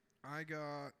movie?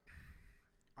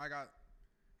 I got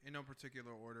in no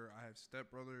particular order. I have Step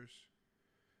Brothers,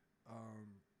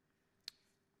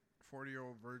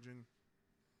 40-Year-Old Virgin,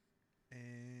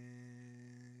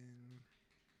 and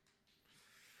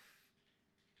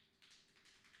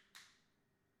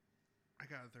I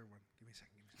got a third one. Give me a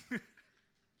second.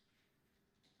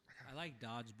 I like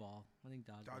Dodgeball. I think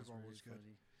Dodgeball Dodgeball really was good.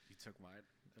 funny. You took mine.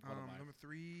 One of mine. Number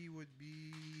 3 would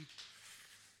be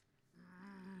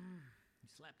You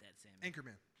slapped that, Sammy.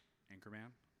 Anchorman.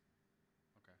 Anchorman.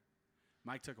 Okay.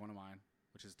 Mike took one of mine,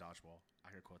 which is Dodgeball. I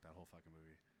could quote that whole fucking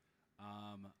movie.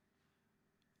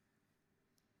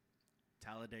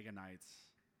 Talladega Nights.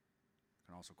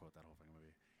 Can also quote that whole fucking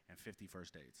movie. And 50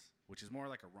 First Dates, which is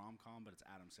more like a rom-com, but it's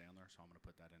Adam Sandler, so I'm going to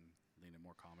put that in, lean it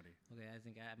more comedy. Okay, I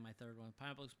think I have my third one: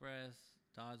 Pineapple Express,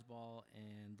 Dodgeball,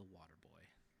 and The Waterboy.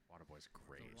 Waterboy's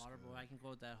great. The Waterboy. I can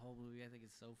quote that whole movie. I think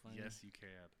it's so funny. Yes, you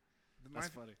can. My-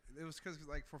 That's funny. It was because,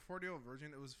 like, for 40-Year-Old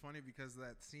Virgin, it was funny because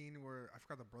that scene where I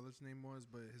forgot the brother's name was,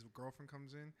 but his girlfriend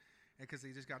comes in, and because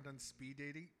they just got done speed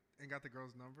dating and got the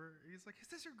girl's number, he's like, "Is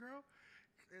this your girl?"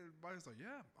 And Mike's like,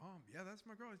 "Yeah, that's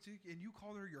my girl." And you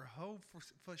called her your hoe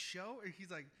for show, and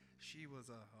he's like, "She was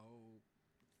a hoe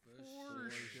for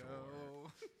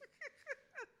show."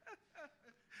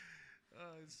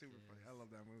 Oh, it's super funny. I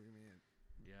love that movie, man.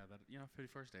 Yeah, 50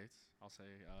 First Dates. I'll say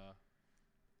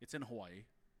it's in Hawaii,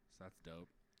 so that's dope.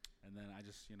 And then I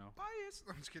just, Bias.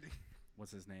 I'm just kidding.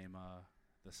 what's his name?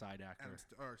 The side actor.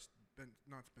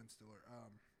 Not Ben Stiller.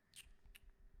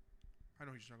 I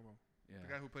know who you're talking about. Yeah.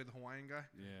 The guy who played the Hawaiian guy.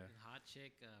 Yeah. And Hot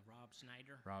Chick, Rob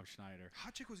Schneider. Rob Schneider.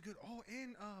 Hot Chick was good. Oh,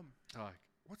 and Talk.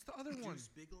 what's the other one? Deuce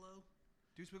Bigelow.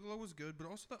 Deuce Bigelow was good, but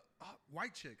also the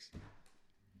White Chicks.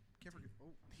 Can't forget.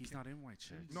 Oh, He's not in White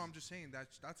Chicks. no, I'm just saying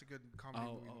that's a good comedy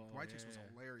movie. White Chicks was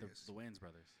hilarious. The Wayans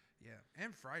brothers. Yeah,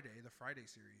 and the Friday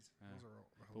series. Yeah. Those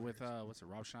are But with hilarious. what's it,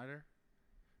 Rob Schneider?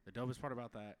 The dopest part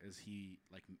about that is he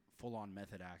like full on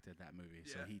method acted that movie.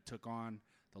 So Yeah. he took on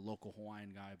the local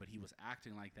Hawaiian guy, but he was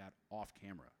acting like that off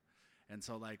camera. And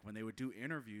so like when they would do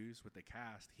interviews with the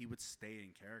cast, he would stay in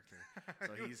character.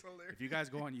 So It was hilarious. if you guys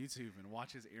go on YouTube and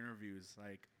watch his interviews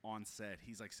like on set,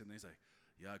 he's like sitting there, he's like,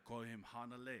 "Yeah, I call him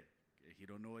Hanale. He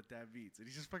don't know what that means." And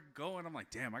he's just fucking going. I'm like,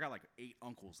 damn, I got like 8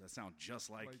 uncles that sound just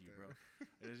like you, that. bro.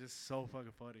 It's just so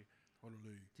fucking funny.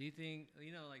 Do you think,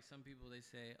 like some people, they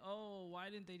say, "Oh, why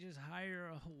didn't they just hire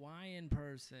a Hawaiian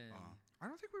person?" I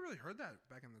don't think we really heard that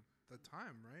back in the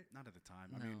time, right? Not at the time.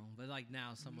 No, I mean, but like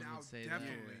now someone Now, would say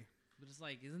definitely. that. But it's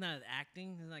like, isn't that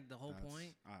acting? Isn't like the whole that's-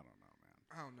 point? I don't know, man.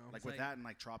 I don't know. Like It's with like- that and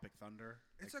like Tropic Thunder.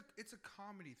 It's a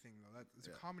comedy thing though. It's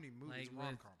Yeah. a comedy movie. Like It's a with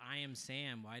rom com. I Am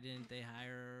Sam, why didn't they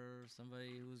hire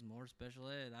somebody who's more special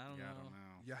ed? I don't Yeah, know. I don't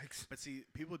know. Yikes. But see,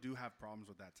 people do have problems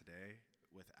with that today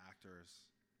with actors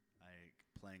like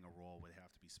playing a role where they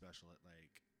have to be special at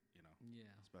Yeah,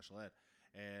 special ed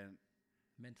and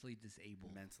mentally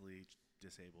disabled. mentally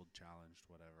disabled, challenged,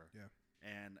 whatever. Yeah.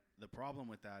 And the problem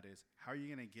with that is how are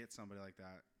you going to get somebody like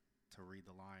that to read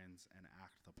the lines and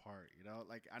act the part?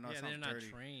 Like I know it Yeah, sounds they're not dirty.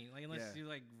 trained. Like unless Yeah.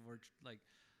 you were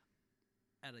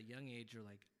at a young age, you're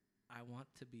like, I want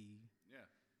to be Yeah.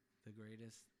 the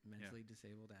greatest mentally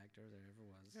disabled actor there ever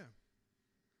was. Yeah.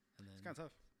 And then It's kind of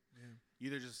tough. Yeah. You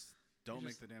either just don't they're make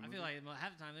just- the damn I movie. feel like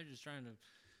half the time they're just trying to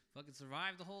fucking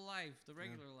survive the whole life, the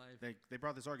regular life. they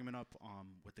brought this argument up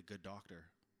with The Good Doctor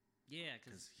Yeah,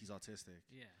 because because he's autistic.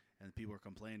 yeah, And people are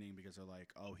complaining because they're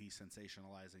like, "Oh, he's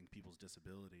sensationalizing people's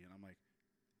disability," and I'm like,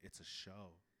 "It's a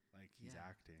show. Like he's Yeah.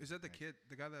 acting." Is that the Like, kid?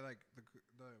 The guy that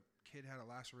the kid had a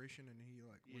laceration and he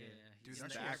like. yeah. Dude, he's that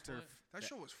the show, actor was, f- that the-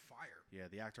 show was fire. Yeah,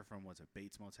 the actor from was it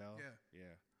Bates Motel? Yeah.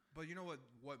 Yeah. But you know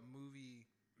what movie?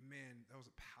 Man, that was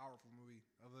a powerful movie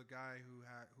of a guy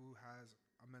who has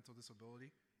a mental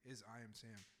disability. Is I Am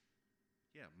Sam?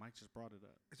 Yeah, Mike just brought it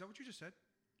up. Is that what you just said?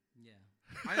 Yeah.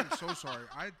 I am so sorry.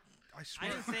 I I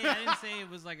swear. didn't say it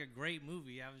was like a great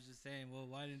movie. I was just saying, well,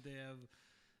 why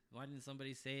didn't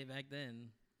somebody say it back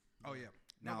then? Oh yeah.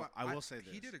 Now, but I will say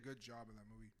he this. did a good job in that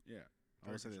movie. Yeah. I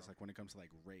Very will say good this, job. like when it comes to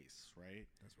like race, right?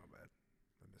 That's my bad.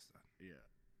 I missed that.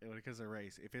 Yeah. When it comes to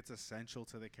race, if it's essential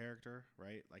to the character,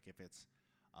 right? Like if it's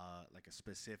like a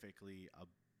specifically a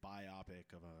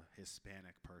biopic of a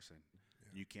Hispanic person,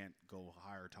 you can't go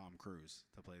hire Tom Cruise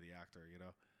to play the actor,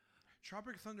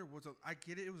 Tropic Thunder was I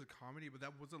get it. It was a comedy, but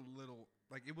that was a little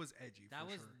like it was edgy. That for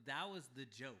was sure. that was the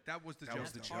joke. That was the That joke.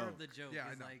 was That's the part joke. of the joke. Yeah,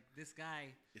 I is know. like this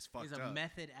guy It's fucked is a up.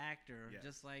 method actor, Yeah.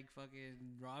 just like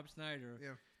fucking Rob Schneider.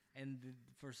 Yeah. And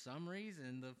for some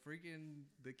reason,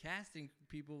 the casting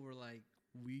people were like,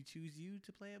 "We choose you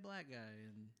to play a black guy."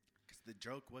 And because the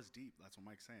joke was deep. That's what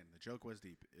Mike's saying. The joke was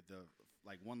deep.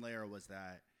 One layer was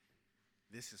that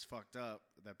this is fucked up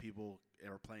that people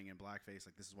are playing in blackface.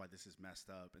 Like, this is why this is messed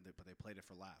up. But they played it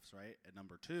for laughs, right? And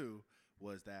number two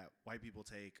was that white people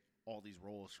take all these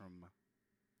roles from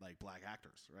like black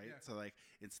actors, right? Yeah. So like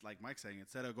it's like Mike's saying,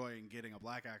 instead of going and getting a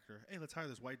black actor, hey, let's hire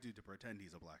this white dude to pretend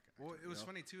he's a black actor. Well, it was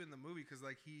funny too in the movie because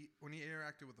like when he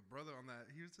interacted with the brother on that,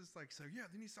 he was just like, "So yeah,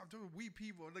 then he stopped doing we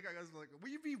people." And the guy was like, "What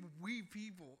do you mean we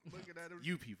people?" Looking at him,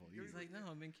 You people. he's like, "No,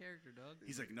 I'm in character, dog."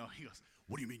 He's like, no. He goes,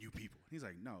 what do you mean you people? He's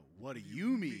like, no. What do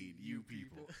you mean you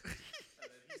people? And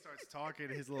then he starts talking.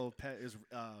 His little pet is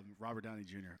Robert Downey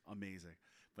Jr. Amazing.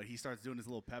 But he starts doing his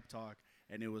little pep talk,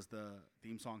 and it was the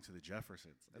theme song to the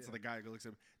Jeffersons. And so the guy looks at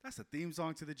him, that's the theme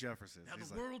song to the Jeffersons. Now He's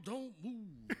the like, world don't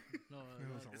move. No,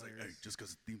 he's like, hey, just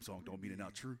because the theme song don't mean it's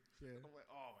not true. Yeah. I'm like,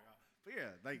 oh, my God. But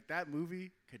yeah, like that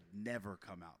movie could never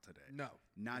come out today. No,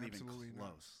 Not even absolutely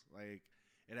close. not. Like,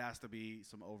 it has to be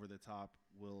some over-the-top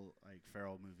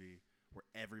Ferrell movie where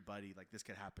everybody, like, this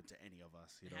could happen to any of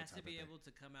us. It has to be able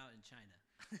to come out in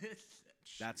China.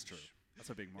 That's true. That's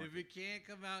a big market. If it can't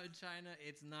come out in China,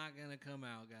 it's not gonna come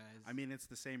out, guys. I mean, it's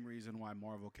the same reason why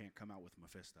Marvel can't come out with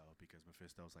Mephisto, because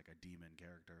Mephisto's like a demon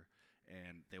character,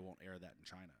 and they won't air that in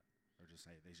China. Or just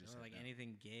say they just or said like no.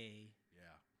 anything gay.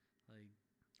 Yeah. Like,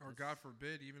 Or God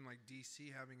forbid, even like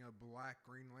DC having a black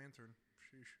Green Lantern.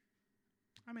 Sheesh.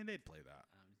 I mean, they'd play that.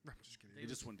 I'm just kidding. It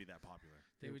just wouldn't be that popular.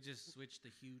 they would just switch the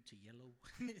hue to yellow.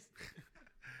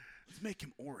 Let's make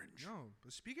him orange. No,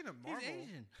 but speaking of He's Marvel,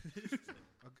 Asian.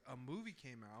 a movie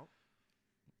came out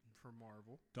for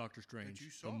Marvel. Doctor Strange, you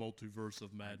the saw? multiverse of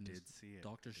I madness. did see it.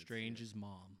 Doctor Did see Strange's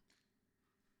mom.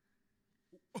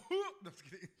 No, I'm just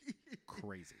kidding.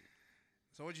 Crazy.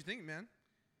 So what'd you think, man?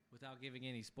 Without giving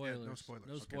any spoilers. no spoilers.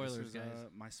 No Okay, spoilers, this is, guys.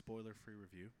 my spoiler-free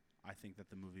review. I think that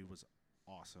the movie was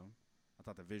awesome. I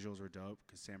thought the visuals were dope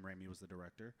because Sam Raimi was the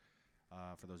director.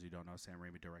 For those of you who don't know, Sam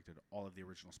Raimi directed all of the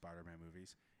original Spider-Man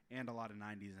movies and a lot of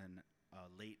 90s and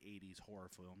late 80s horror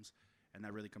films, and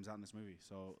that really comes out in this movie.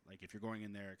 So, like, if you're going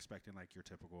in there expecting, like, your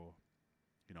typical,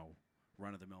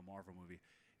 run-of-the-mill Marvel movie,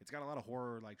 it's got a lot of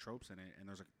horror, like, tropes in it, and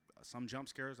there's some jump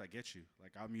scares that get you.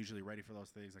 Like, I'm usually ready for those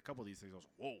things. A couple of these things, I was,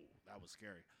 whoa, that was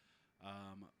scary.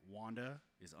 Wanda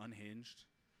is unhinged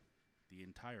the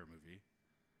entire movie.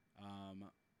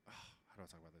 How do I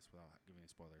talk about this without giving any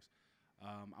spoilers?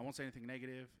 I won't say anything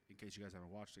negative in case you guys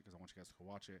haven't watched it because I want you guys to go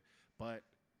watch it. But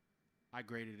I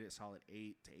graded it solid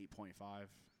 8 to 8.5.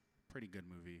 Pretty good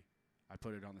movie. I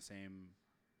put it on the same.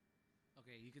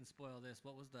 Okay, you can spoil this.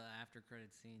 What was the after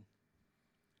credit scene?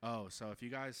 Oh, so if you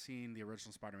guys seen the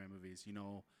original Spider-Man movies, you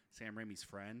know Sam Raimi's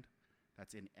friend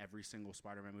that's in every single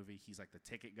Spider-Man movie. He's like the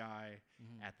ticket guy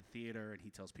at the theater, and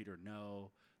he tells Peter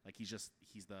no. Like, he's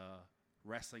the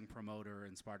wrestling promoter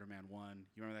in Spider-Man 1.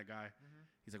 You remember that guy?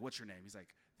 He's like, what's your name? He's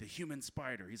like, the Human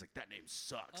Spider. He's like, that name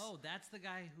sucks. Oh, that's the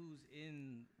guy who's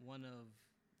in one of...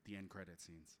 The end credit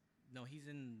scenes. No, he's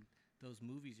in those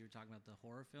movies you were talking about, the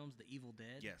horror films, The Evil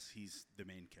Dead. Yes, he's the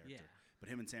main character. Yeah. But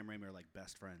him and Sam Raimi are like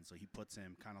best friends, so he puts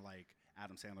him kind of like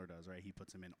Adam Sandler does, right? He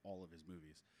puts him in all of his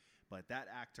movies. But that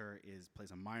actor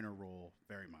plays a minor role,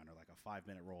 very minor, like a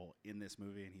 5-minute role in this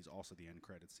movie, and he's also the end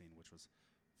credit scene, which was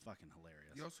fucking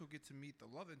hilarious. You also get to meet the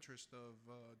love interest of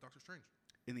Doctor Strange.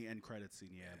 In the end credit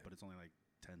scene, yeah, Yeah. but it's only like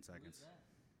 10 seconds.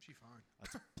 She fine.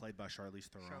 That's played by Charlize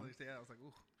Theron. Charlize, yeah, I was like,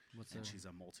 ooh. What's And that? she's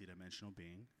a multi-dimensional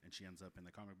being, and she ends up in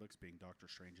the comic books being Doctor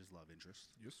Strange's love interest.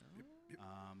 Yes. Yep.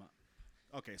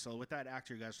 Okay, so with that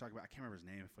actor you guys are talking about, I can't remember his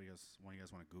name if one of you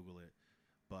guys want to Google it,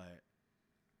 but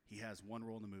he has one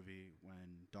role in the movie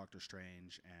when Doctor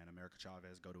Strange and America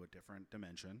Chavez go to a different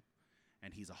dimension,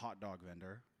 and he's a hot dog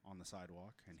vendor on the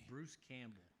sidewalk. And Bruce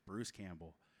Campbell. Bruce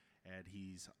Campbell, and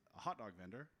he's a hot dog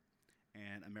vendor.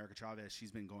 And America Chavez,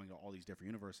 she's been going to all these different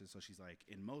universes, so she's like,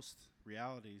 in most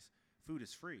realities, food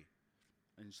is free.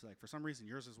 And she's like, for some reason,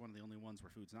 yours is one of the only ones where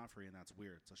food's not free, and that's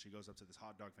weird. So she goes up to this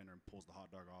hot dog vendor and pulls the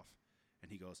hot dog off, and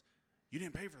he goes, you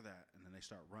didn't pay for that. And then they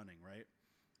start running, right?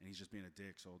 And he's just being a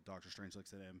dick, so Doctor Strange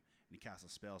looks at him, and he casts a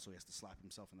spell, so he has to slap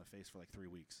himself in the face for like 3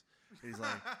 weeks. And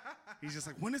he's just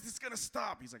like, when is this going to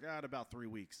stop? He's like, in about 3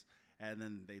 weeks. And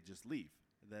then they just leave.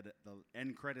 That the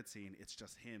end credit scene, it's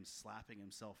just him slapping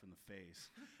himself in the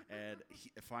face, and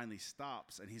it finally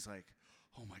stops, and he's like,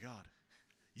 "Oh my God,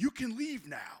 you can leave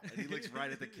now!" And he looks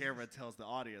right at the camera and tells the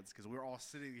audience, because we're all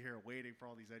sitting here waiting for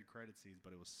all these end credit scenes,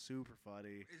 but it was super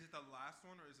funny. Is it the last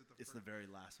one or is it the It's first? the very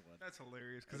last one. That's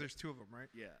hilarious because there's 2 of them, right?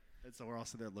 Yeah, and so we're all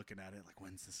sitting there looking at it like,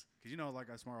 when's this? Because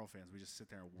like us Marvel fans, we just sit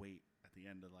there and wait at the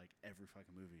end of like every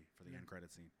fucking movie for the end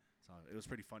credit scene. So So it was a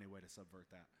pretty funny way to subvert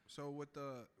that. So with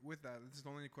that, this is the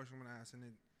only question I'm gonna ask, and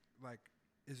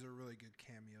is there really good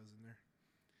cameos in there?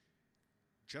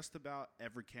 Just about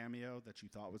every cameo that you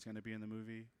thought was going to be in the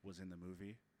movie was in the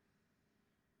movie.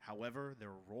 However,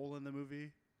 their role in the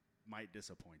movie might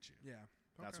disappoint you. Yeah,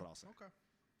 That's what I'll say. Okay.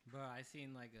 Bro, I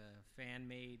seen like a fan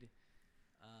made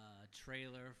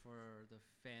trailer for the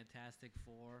Fantastic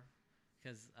Four.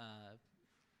 Because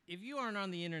if you aren't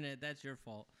on the internet, that's your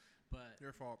fault. But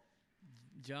Your fault.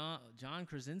 John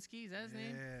Krasinski, is that his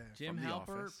name? Yeah. Jim From The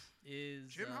Halpert Office. is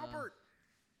Jim Halpert.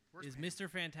 Where's is Pam? Mr.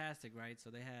 Fantastic, right? So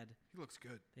they had He looks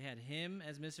good. him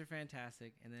as Mr.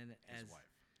 Fantastic, and then His as wife.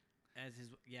 as his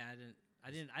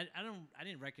I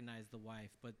didn't recognize the wife,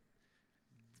 but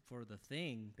for the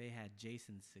thing they had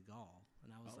Jason Segel,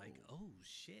 and I was like, Oh. oh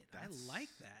shit, That's I like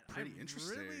that. pretty I really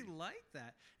interesting. like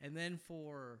that. And then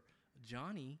for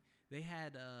Johnny, they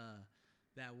had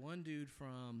that one dude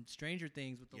from Stranger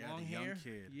Things with the Yeah, long the hair. young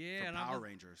kid. Yeah, from and I Power was,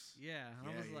 Rangers. yeah, and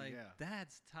I Yeah, was yeah, like, yeah.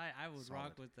 that's tight. I would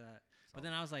rock Solid. with that. But Solid.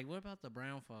 then I was like, what about the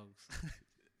brown folks?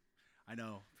 I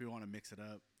know, if we want to mix it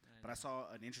up. But I saw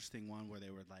an interesting one where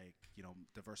they were like,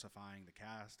 diversifying the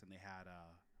cast, and they had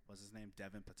what's his name,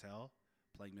 Devin Patel,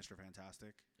 playing Mr.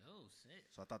 Fantastic. Oh, sick.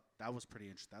 So I thought that was pretty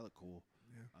interesting. That looked cool.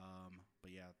 Yeah.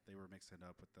 But yeah, they were mixing it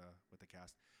up with the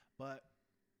cast. But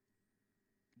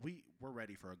we're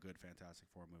ready for a good Fantastic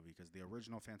Four movie because the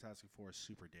original Fantastic Four is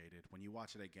super dated. When you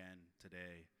watch it again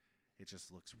today, it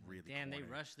just looks really Damn, corny. they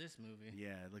rushed this movie.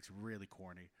 Yeah, it looks really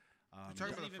corny. You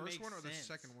talking doesn't about the even first make one or the sense.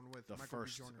 second one with the Michael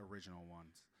first B. Jordan? original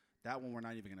ones. That one we're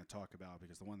not even going to talk about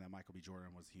because the one that Michael B.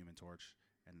 Jordan was the Human Torch,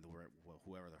 and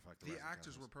whoever the fuck The rest of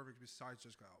actors cast were perfect besides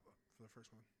Jessica Alba for the first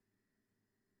one.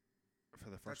 was. For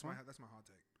the first one. That's my hot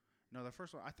take. No, the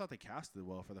first one. I thought they casted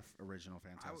well for the original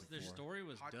Fantastic Their Four. story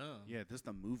was Hot- dumb. Yeah,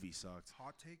 the movie sucked.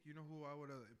 Hot take. You know who I would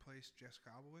have placed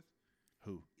Jessica Alba with?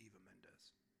 Who Eva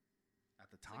Mendes. at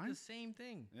the It's like time? the same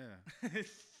thing. Yeah.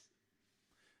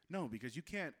 No, because you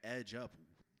can't edge up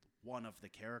one of the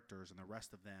characters, and the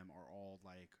rest of them are all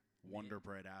like Wonder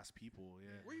Bread ass people.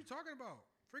 Yeah. What are you talking about?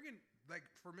 Freaking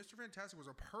for Mr. Fantastic was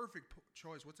a perfect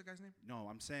choice. What's the guy's name? No,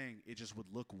 I'm saying it just would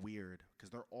look weird because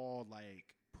they're all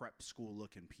like prep school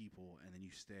looking people, and then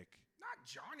you stick. Not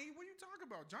Johnny. What are you talking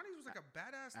about? Johnny was like a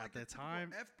badass, At like the a typical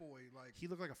time, F boy. Like He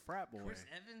looked like a frat boy. Chris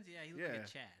Evans, yeah, he looked like Yeah.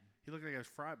 a Chad. He looked like a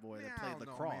frat boy that I played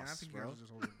don't know, lacrosse, man. I think bro. girls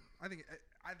just older. I think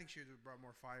she would have brought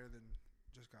more fire than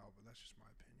Jessica Alba. That's just my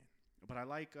opinion. But I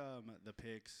like the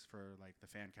picks for like the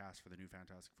fan cast for the new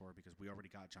Fantastic Four because we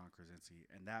already got John Krasinski,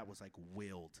 and that was like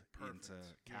willed into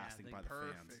casting they by the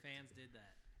fans. perfect. Fans did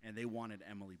that. And they wanted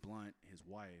Emily Blunt, his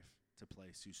wife, to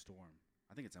play Sue Storm.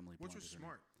 I think it's Emily Which Blunt. was isn't it?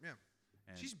 smart. Yeah.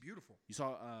 And She's beautiful. you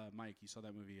saw Mike. You saw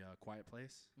that movie Quiet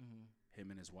Place. Mm-hmm. Him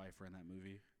and his wife were in that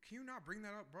movie. Can you not bring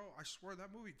that up, bro? I swear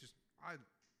that movie I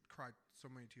cried so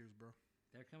many tears, bro.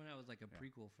 They're coming out with like a Yeah.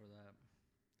 prequel for that.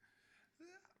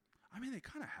 I mean, they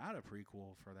kind of had a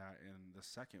prequel for that in the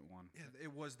second one. Yeah, it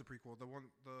was the prequel. The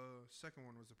second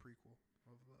one was the prequel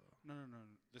of the. No.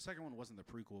 The second one wasn't the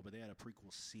prequel, but they had a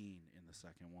prequel scene in the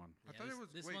second one. I thought this, it was.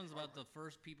 This wait, one's about the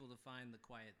first people to find the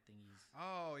quiet thingies.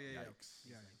 Oh yeah, yeah. Yikes.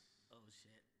 Yeah. Oh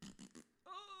shit.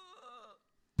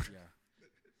 Yeah.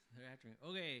 They're after me.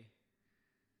 Okay.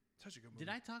 Such a good movie.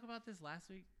 Did I talk about this last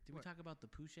week? Did What? we talk about the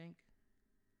poo shank?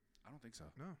 I don't think so.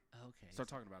 No. Okay. Start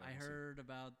talking about it. I We'll see. heard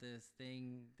about this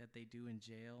thing that they do in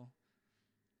jail.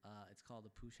 It's called the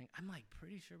poo shank. I'm like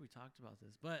pretty sure we talked about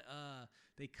this, but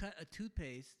they cut a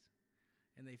toothpaste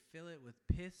and they fill it with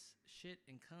piss, shit,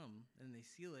 and cum, and they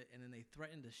seal it, and then they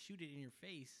threaten to shoot it in your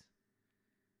face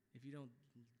if you don't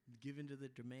give into the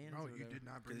demands. No, or you whatever. did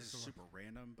not bring This this is up. super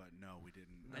random, but no, we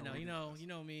didn't. I No, know, we you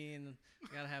know me, and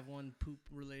I gotta have one poop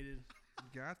related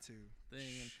You got to.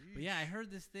 thing. But yeah, I heard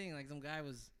this thing. Like some guy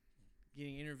was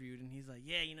getting interviewed, and he's like,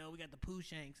 "Yeah, you know, we got the poo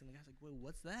shanks," and the guy's like, "Well,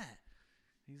 what's that?"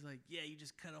 He's like, "Yeah, you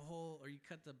just cut a hole, or you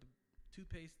cut the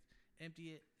toothpaste,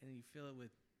 empty it, and then you fill it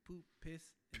with poop, piss,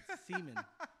 and semen."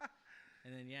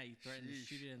 And then yeah, you threaten to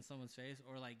shoot it in someone's face,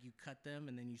 or like you cut them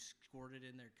and then you squirt it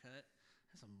in their cut.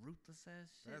 That's some ruthless ass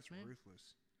shit, That's man.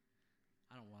 ruthless.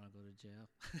 I don't want to go to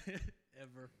jail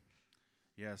ever.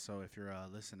 Yeah, so if you're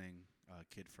listening,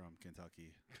 kid from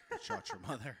Kentucky, shot your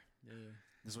mother. Yeah.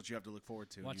 This is what you have to look forward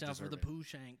to. and Watch you out for deserve the it. poo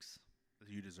shanks.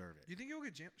 You deserve it. You think he'll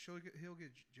get he'll get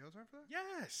jail time for that?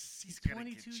 Yes, He's gonna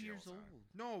get 22 jail years time. old.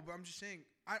 No, but I'm just saying.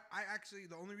 I actually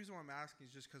the only reason why I'm asking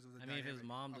is just because of the. I mean, if his dynamic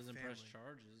mom of doesn't press family.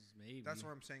 charges, maybe. That's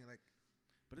what I'm saying. Like,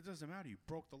 But it doesn't matter. You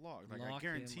broke the law. Like I Lock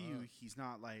guarantee him you, up. he's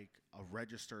not like a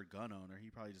registered gun owner.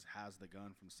 He probably just has the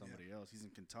gun from somebody else. He's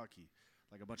in Kentucky.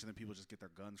 Like a bunch of them people just get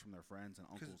their guns from their friends and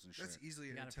because uncles and that's shit. easily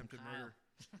You an got it from attempted Kyle. murder,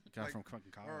 Got like- from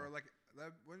fucking Kyle. or like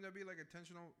Wouldn't that be like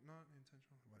intentional? Not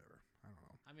intentional. Whatever. I don't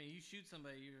know. I mean, you shoot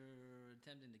somebody, you're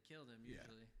attempting to kill them Yeah.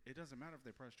 usually. It doesn't matter if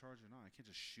they press charge or not. I can't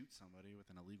just shoot somebody with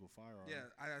an illegal firearm. Yeah,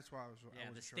 that's why I was. I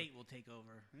Yeah, the wasn't sure. state will take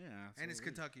over. Yeah. And it's so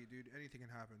it is. Kentucky, dude. Anything can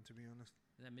happen. To be honest.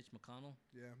 Is that Mitch McConnell?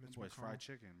 Yeah, Mitch That's why it's McConnell. fried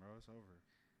chicken, bro. It's over.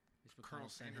 Mitch Colonel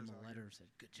McConnell sent him Sanders a out letter and said,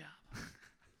 "Good job."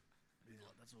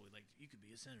 Well, that's what we like. You could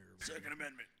be a senator. Second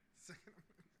Amendment.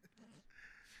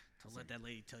 So let that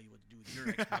lady tell you what to do with your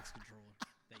Xbox controller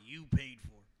that you paid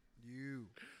for. You.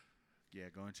 Yeah,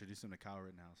 go introduce him to Kyle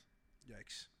Rittenhouse.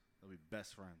 Yikes. They'll be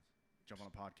best friends. Jump on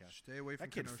a podcast. Stay away from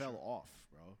That kid Kenosha. fell off,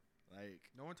 bro. Like,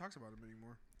 No one talks about him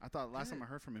anymore. I thought last Did time I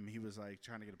heard from him, he was like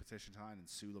trying to get a petition signed and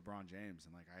sue LeBron James,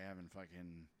 and like I haven't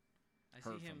fucking. I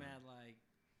Heard see him from him. at like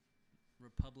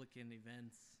Republican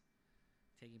events,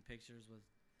 taking pictures with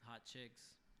hot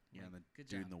chicks. Yeah, Like, and the good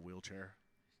dude job. in the wheelchair.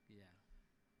 Yeah.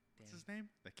 What's Damn. his name?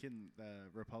 The kid,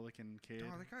 the Republican kid.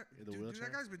 Oh, that guy, in the dude, wheelchair.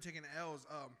 that guy's been taking L's.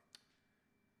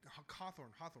 Hawthorne.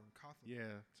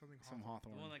 Yeah, Something some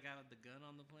Hawthorne. The one Hawthorne. that got the gun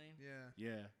on the plane. Yeah.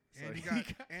 Yeah. So And he got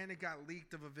and it got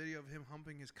leaked of a video of him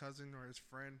humping his cousin or his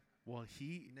friend. Well,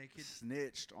 he Naked.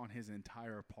 snitched on his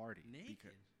entire party.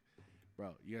 Naked.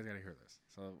 Bro, you guys gotta hear this.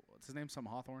 So, what's his name? Some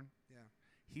Hawthorne. Yeah.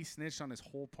 He snitched on his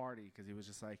whole party because he was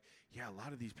just like, yeah, a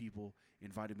lot of these people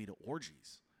invited me to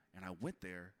orgies, and I went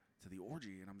there to the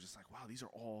orgy, and I'm just like, wow, these are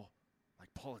all like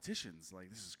politicians. Like,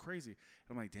 this is crazy. And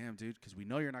I'm like, damn, dude, because we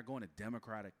know you're not going to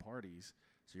Democratic parties,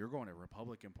 so you're going to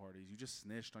Republican parties. You just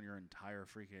snitched on your entire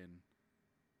freaking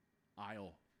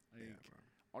aisle. Like, bro.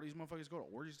 all these motherfuckers go to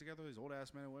orgies together. These old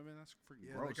ass men and women. That's freaking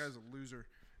Yeah, gross. that guy's a loser.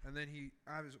 And then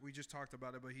we just talked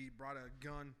about it, but he brought a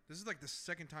gun. This is like the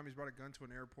second time he's brought a gun to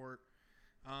an airport.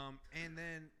 And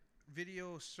then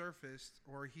video surfaced,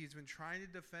 or he's been trying to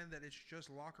defend that it's just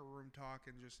locker room talk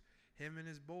and just him and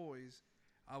his boys.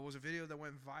 Was a video that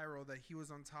went viral that he was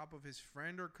on top of his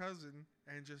friend or cousin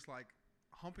and just like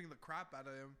humping the crap out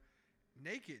of him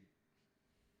naked.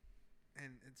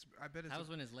 And I bet it's That was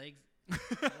when his legs.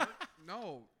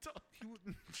 no. He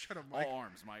wouldn't shut up, Mike. all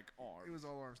arms, Mike. All arms. It was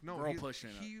all arms. No, Girl he, pushing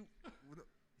up. he Is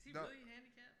he No. really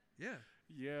handicapped? yeah.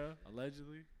 Yeah,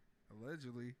 allegedly.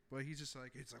 Allegedly, but he's just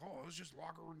like, it's like, oh, it's just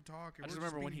locker room talk. And I just we're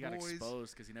remember when he being got boys.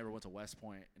 exposed because he never went to West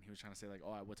Point, and he was trying to say like,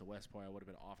 "Oh, I went to West Point. I would have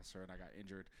been an officer, and I got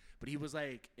injured." But he was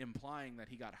like implying that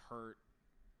he got hurt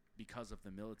because of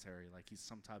the military, like he's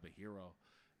some type of hero.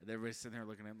 And everybody's sitting there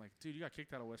looking at him like, "Dude, you got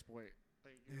kicked out of West Point."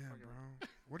 Like, you're Yeah, fucking- bro.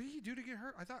 What did he do to get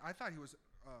hurt? I thought he was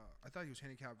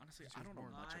handicapped. Honestly, since he I was don't know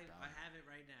born. much I about it. have it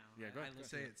right now. Yeah, go ahead. looked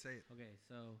Say it it. Say it. Okay,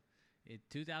 so in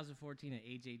 2014, at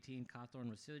age 18, Cawthorn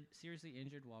was seriously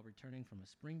injured while returning from a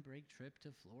spring break trip to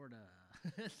Florida.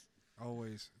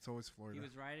 Always, it's always Florida. He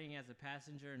was riding as a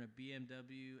passenger in a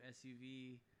BMW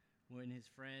SUV when his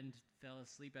friend fell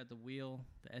asleep at the wheel.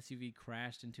 The SUV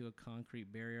crashed into a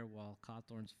concrete barrier while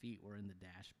Cawthorn's feet were in the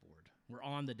dashboard. We're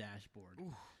on the dashboard.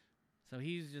 Ooh. So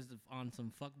he's just on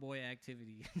some fuckboy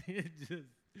activity. Just-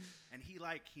 And he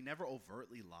never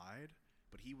overtly lied,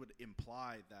 but he would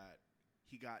imply that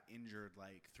he got injured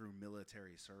like through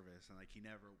military service, and like he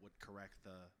never would correct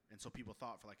and so people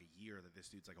thought for like a year that this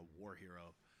dude's like a war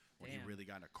hero when he Damn. really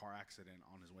got in a car accident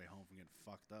on his way home from getting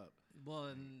fucked up. Well,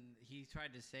 and he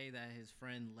tried to say that his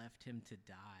friend left him to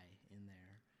die in there.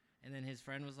 And then his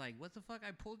friend was like, "What the fuck?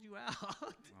 I pulled you out."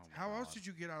 Oh my How else God. did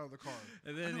you get out of the car?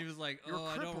 And then he was like, You're "Oh,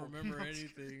 I don't crippled." remember No, I'm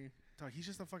just anything." Dog, he's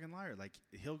just a fucking liar. Like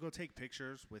he'll go take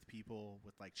pictures with people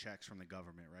with like checks from the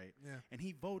government, right? Yeah. And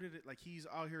he voted it like he's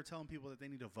out here telling people that they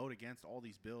need to vote against all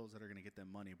these bills that are going to get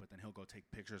them money, but then he'll go take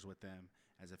pictures with them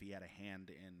as if he had a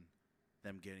hand in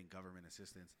them getting government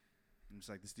assistance. I'm just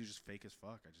like, this dude's just fake as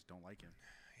fuck. I just don't like him.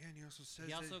 Yeah, and he also says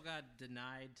He that- also got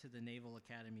denied to the Naval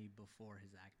Academy before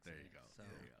his accident. There you go. So,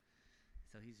 There you go.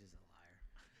 so he's just a liar.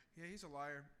 yeah, he's a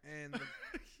liar, and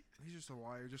he's just a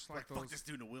liar, just like Fuck those. this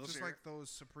dude in a wheelchair. Just like those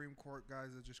Supreme Court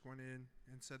guys that just went in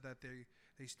and said that they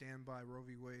stand by Roe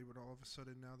v. Wade, but all of a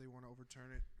sudden now they want to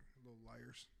overturn it. Little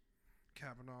liars.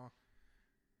 Kavanaugh,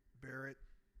 Barrett,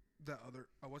 the other.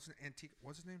 What's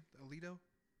his name? Alito.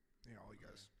 Yeah, all you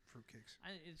guys, fruitcakes.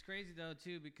 It's crazy though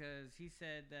too because he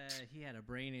said that he had a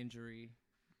brain injury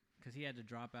because he had to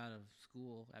drop out of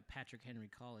school at Patrick Henry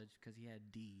College because he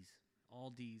had D's, all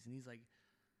D's, and he's like,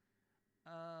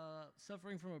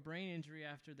 suffering from a brain injury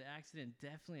after the accident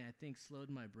definitely I think slowed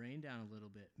my brain down a little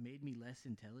bit, made me less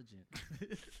intelligent.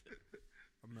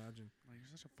 Imagine. Like, you're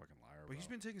such a fucking liar. But he's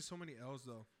bro. been taking so many L's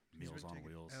though. He's Meals been on taking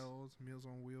wheels. L's, Meals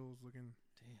on Wheels. Looking.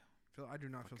 Damn. I do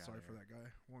not Fuck feel sorry outta for here. that guy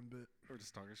one bit. We're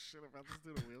just talking shit about this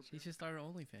dude in a wheelchair. He should start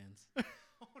OnlyFans.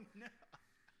 Oh no!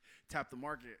 tap the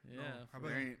market. Yeah. How for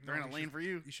about- real. There ain't a you lane should- for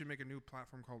you. You should make a new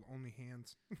platform called Only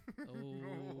Hands.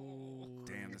 Oh.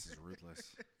 Damn, this is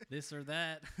ruthless. This or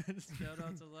that. Shout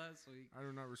out to last week. I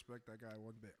do not respect that guy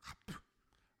one bit.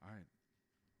 All right.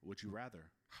 Would you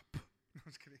rather? No, I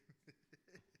was kidding.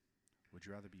 Would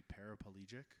you rather be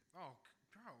paraplegic? Oh,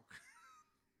 bro.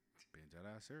 Being dead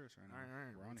ass serious right now. All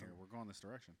right, We're on what's here. up? We're going this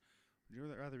direction. Would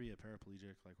you rather be a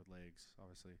paraplegic, like with legs,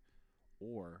 obviously,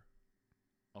 or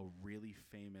a really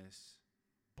famous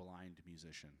blind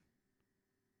musician?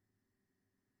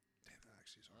 Damn, that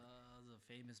actually is hard. The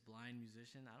famous blind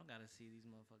musician. I don't gotta see these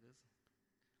motherfuckers.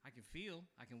 I can feel.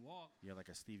 I can walk. Yeah, like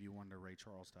a Stevie Wonder, Ray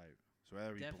Charles type. So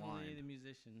rather be Definitely blind. the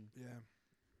musician. Yeah.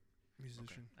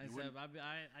 Musician. I You said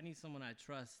I need someone I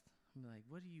trust. I'm like,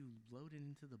 what are you loading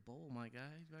into the bowl, my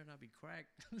guy? You better not be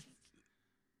cracked.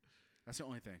 That's the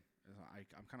only thing.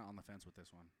 I'm kind of on the fence with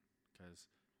this one because,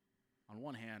 on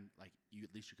one hand, like you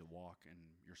at least you could walk and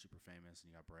you're super famous and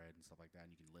you got bread and stuff like that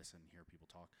and you can listen, hear people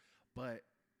talk, but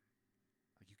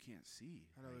like you can't see.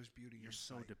 I know Like, there's beauty. You're in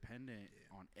so sight. dependent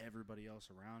Yeah. on everybody else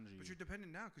around you. But you're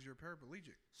dependent now because you're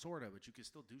paraplegic. Sorta, but you can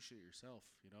still do shit yourself.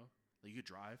 You know, like you could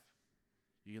drive.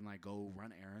 You can like go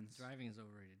run errands. Driving is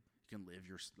overrated. You can live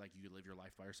your you can live your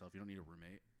life by yourself. You don't need a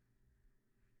roommate.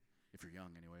 If you're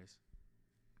young, anyways.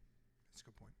 That's a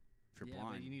good point. If you're Yeah,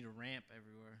 blind, but you need a ramp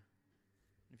everywhere.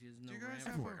 If there's no you guys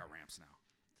ramp, have everywhere got ramps now.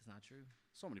 that's not true.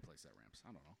 So many places that ramps.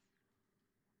 I don't know.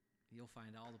 You'll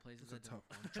find all the places It's a that don't. tough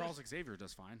one. Charles Xavier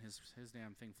does fine. His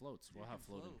damn thing floats. We'll It have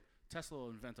can floating. float. Tesla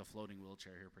will invent a floating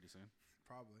wheelchair here pretty soon.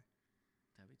 Probably.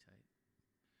 That'd be tight.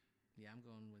 Yeah, I'm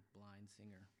going with blind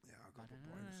singer. Yeah, I'll go with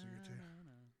blind singer too.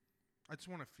 I just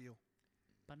want to feel.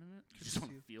 You just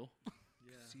want to feel.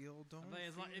 Yeah. Feel, don't But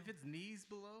as long, feel. if it's knees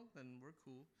below, then we're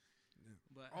cool. Yeah.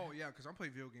 But Oh, yeah, because I'm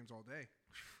playing video games all day.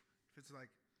 If it's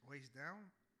like waist down,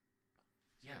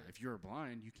 Yeah, if you're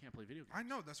blind, you can't play video games. I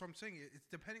know. That's what I'm saying. It's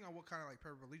depending on what kind of like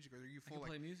paraplegic. Are you I full can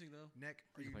play like music though. neck?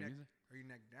 Are You you can play neck? music? Are you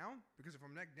neck down? Because if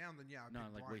I'm neck down, then yeah, I'd No,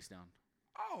 pick like blind. waist down.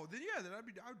 Oh, then yeah, then I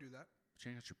would do that. But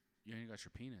you ain't got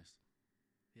your penis.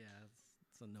 Yeah,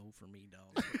 it's a no for me,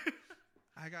 dog.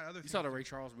 I got other You things. saw the Ray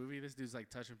Charles movie? This dude's like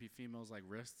touching females like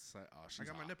wrists. Like, oh, she's I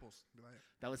got my hot. nipples. Be like,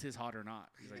 That was his hot or not.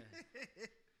 He's like, Yeah.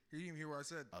 you didn't even hear what I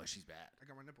said. oh, she's bad. I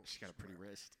got my nipples. She got a pretty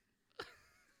wrist.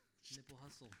 Nipple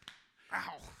hustle.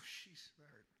 Ow, jeez,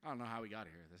 that hurt. I don't know how we got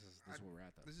here. This is where we're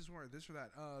at though. This is where this or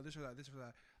that. This or that. This or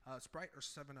that. Sprite or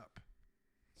 7-Up.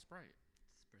 Sprite.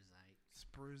 Sprizite.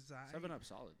 Sprizite. 7-Up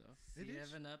solid though. It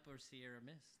is. 7-Up or Sierra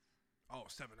Mist. Oh,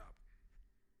 7-Up.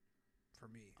 For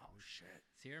me. Oh shit.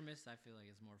 Sierra Mist, I feel like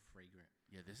is more fragrant.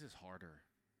 Yeah, this is harder.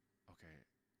 Okay,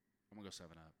 I'm gonna go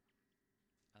 7-Up.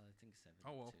 I think 7.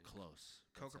 Oh, well. too. Close.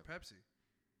 Coke or 7. Pepsi.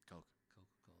 Coke.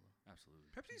 Coca-Cola. Absolutely.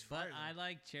 Pepsi's But fire. I though.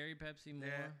 like cherry Pepsi more.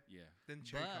 Yeah. Then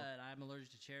cherry But Coke. I'm allergic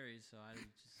to cherries, so I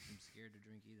just am scared to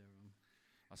drink either of them.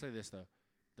 I'll say this though.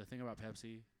 The thing about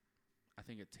Pepsi, I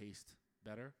think it tastes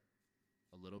better,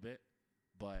 a little bit,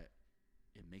 but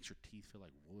it makes your teeth feel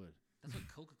like wood. That's what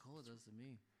Coca-Cola does to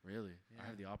me. Really, I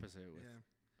have Yeah. the opposite with Yeah.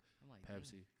 I'm like, dang.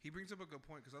 Pepsi. He brings up a good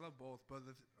point because I love both, but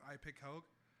I pick Coke.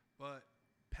 But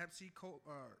Pepsi,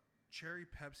 cherry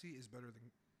Pepsi is better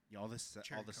than Yeah, all the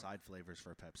Cherry Coke. side flavors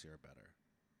for Pepsi are better.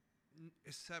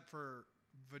 except for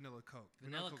vanilla Coke.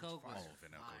 Vanilla Coke's Coke fire. was Oh,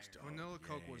 vanilla Coke's fire. dope. Vanilla Yeah,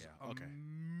 Coke yeah, was yeah. Okay.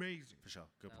 amazing. For sure.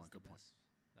 Good That point. was Good the point. best.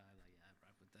 I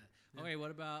rock with that. Yeah. Okay,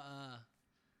 what about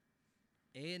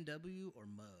A&W or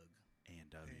Mug?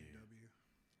 A&W. A&W.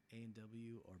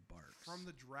 A&W or Barks? From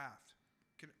the draft.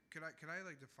 Can I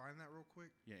like define that real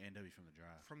quick? Yeah, A&W from the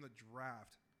draft. From the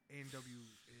draft, A&W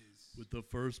is With the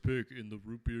first pick in the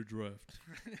root beer draft.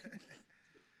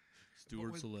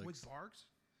 Stewart with selects. Barks.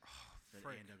 Said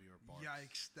Frick. A&W or Barks.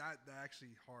 Yikes! That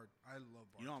actually hard. I love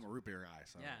Barks. You know I'm a root beer guy,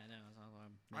 so Yeah, I know. That's all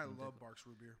I'm I making love think- Barks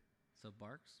root beer. So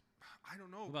Barks? I don't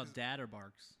know. What about 'cause- Dad or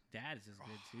Barks? Dad is just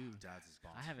good too. Dad's is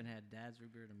bomb. I haven't had Dad's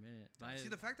root beer in a minute. But See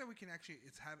the fact that we can actually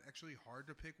actually hard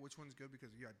to pick which one's good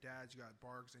because you got Dad's, you got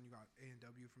Barks, and you got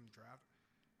A&W from the draft.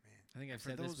 Man, I think I've for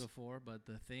said this those- before, but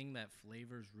the thing that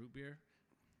flavors root beer,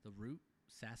 the root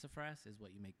sassafras, is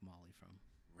what you make Molly from.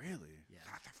 Really? Yeah.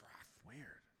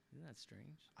 Weird. Isn't that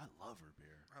strange? I love root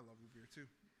beer. I love root beer too.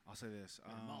 I'll say this.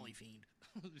 You're a Molly fiend.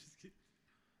 Just kidding.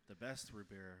 The best root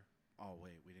beer. Oh,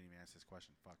 wait. We didn't even ask this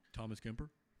question. Fuck. Thomas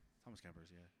Kemper. Thomas Kemper's,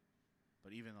 yeah.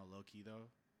 But even though low key, though,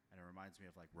 and it reminds me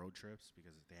of like road trips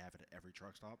because they have it at every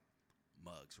truck stop,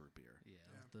 Mugs root beer. Yeah,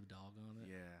 Yeah. the dog on it.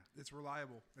 Yeah. It's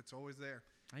reliable. It's always there.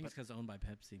 I think it's because owned by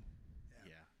Pepsi.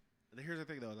 Yeah. Here's the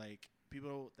thing, though. Like,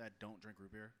 people that don't drink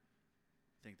root beer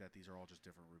think that these are all just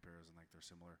different root beers and like they're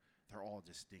similar. They're all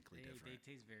distinctly They different.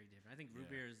 taste very different. I think root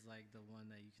Yeah. beer is like the one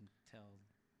that you can tell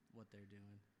what they're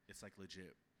doing. It's like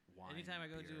legit wine. Anytime I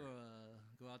go beer.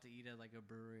 go out to eat at like a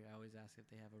brewery, I always ask if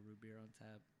they have a root beer on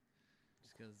tap,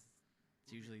 just because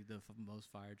it's usually the most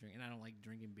fire drink, and I don't like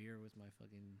drinking beer with my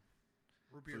fucking.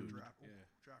 Root beer Food. draft. Ooh, Yeah.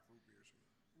 draft root beers.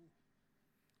 Ooh.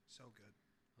 So good.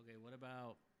 Okay, what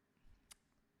about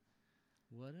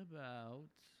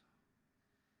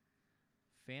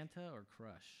Fanta or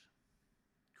Crush?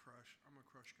 Crush. I'm a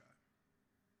Crush guy.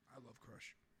 I love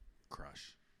Crush.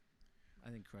 Crush. I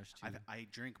think Crush too. I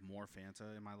drink more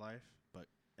Fanta in my life, but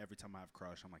every time I have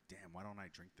Crush, I'm like, damn, why don't I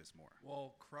drink this more?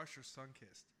 Well, Crush or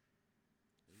Sunkissed?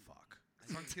 Fuck.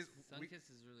 Sunkissed. Sunkist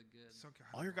is really good. Sunkissed.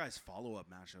 All your guys' follow-up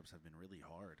matchups have been really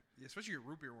hard. Yeah, especially your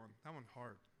root beer one. That one's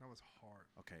hard. That was hard.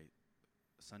 Okay,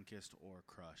 Sunkissed or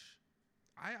Crush.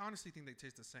 I honestly think they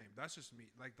taste the same. That's just me.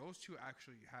 Like those two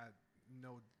actually had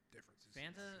no differences.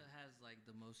 Fanta has like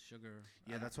the most sugar.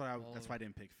 Yeah, out that's of why all that's of why I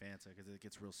didn't pick Fanta because it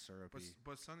gets real syrupy.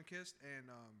 But Sunkissed and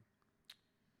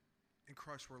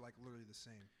Crush were like literally the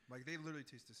same. Like they literally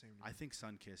taste the same. To I me. think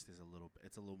Sunkissed is a little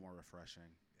more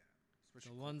refreshing. The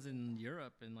Especially ones in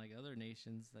Europe and like other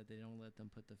nations that they don't let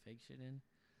them put the fake shit in.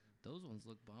 Those ones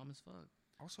look bomb as fuck.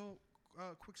 Also,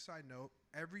 quick side note: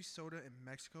 every soda in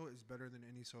Mexico is better than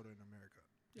any soda in America.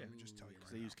 Yeah. Let me just tell you Because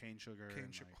right they now. use cane sugar.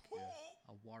 Cane and sugar. like, yeah.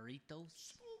 A Warritos.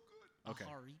 So good. Okay. A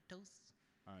Jarritos.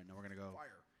 All right, now we're gonna go.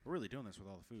 Fire. We're really doing this with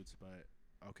all the foods, but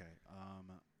okay.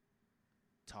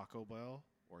 Taco Bell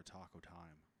or Taco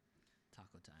Time?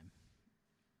 Taco time.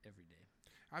 Every day.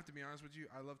 I have to be honest with you.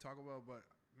 I love Taco Bell, but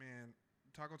man,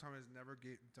 Taco Time has never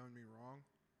done me wrong.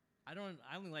 I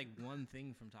only like one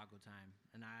thing from Taco Time,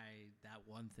 and that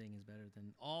one thing is better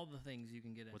than all the things you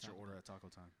can get at What's your Taco order Bell. at Taco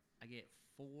Time? I get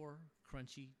 4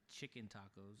 crunchy chicken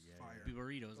tacos. Yeah. Fire.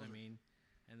 Burritos, Those I are- mean.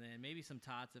 And then maybe some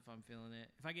tots if I'm feeling it.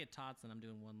 If I get tots, then I'm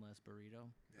doing one less burrito.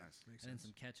 Nice. Makes And then sense.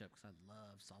 some ketchup because I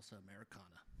love salsa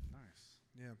americana. Nice.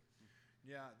 Yeah.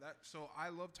 Yeah, so I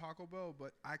love Taco Bell,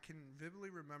 but I can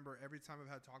vividly remember every time I've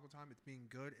had Taco Time, it's being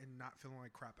good and not feeling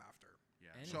like crap after.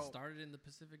 Yeah. And So- it started in the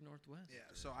Pacific Northwest. Yeah,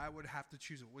 so I would have to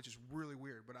choose it, which is really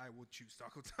weird, but I would choose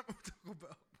Taco Time over Taco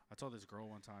Bell. I told this girl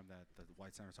one time that the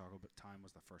White Center Taco Time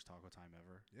was the first Taco Time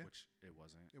ever, Yeah. which it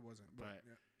wasn't. It wasn't, but, But-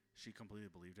 yeah. She completely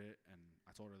believed it, and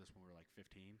I told her this when we were like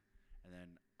 15, and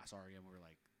then I saw her again when we were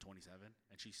like 27,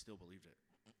 and she still believed it.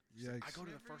 She's like, I go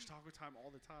to the first Taco Time all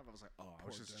the time. I was like, oh, I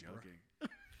was Poor just Deborah. joking.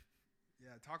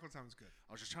 Yeah, Taco Time is good.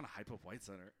 I was just trying to hype up White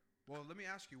Center. Well, let me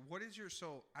ask you, what is your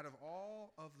out of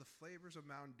all of the flavors of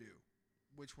Mountain Dew,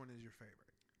 which one is your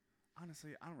favorite?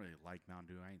 Honestly, I don't really like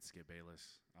Mountain Dew. I ain't Skip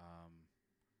Bayless.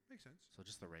 Makes sense. So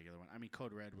just the regular one. I mean,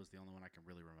 Code Red was the only one I can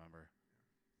really remember.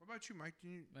 What about you, Mike?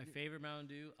 My favorite Mountain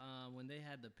Dew, when they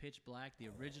had the Pitch Black, the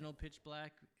original Pitch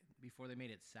Black, before they made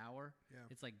it sour. Yeah.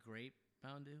 It's like grape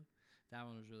Mountain Dew. That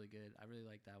one was really good. I really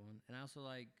like that one. And I also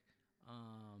like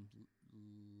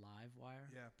Live Wire.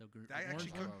 Yeah. The That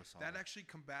actually, orange one. Oh, saw that that. actually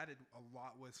combated a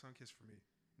lot with Sunkissed for me.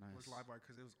 Nice. Was Live Wire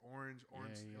because it was orange. Yeah,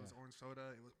 It was yeah. orange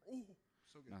soda. It was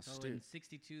so good. Now, So Stu, in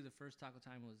 '62, the first Taco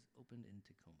Time was opened in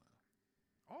Tacoma.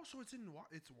 Also, it's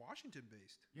Washington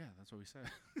based. yeah, that's what we said.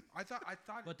 I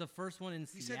thought. But the first one in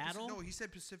he said Seattle, he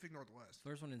said Pacific Northwest.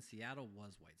 first one in Seattle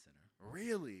was White Center.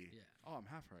 Really? Yeah. Oh, I'm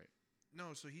half right.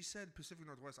 No, so he said Pacific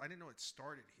Northwest. I didn't know it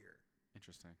started here.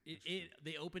 Interesting.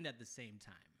 They opened at the same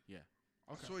time. Yeah.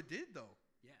 Okay. So it did though.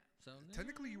 Yeah. So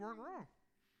Technically, you weren't wrong.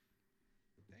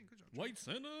 Dang, good job. White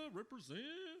Center represent.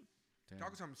 Damn.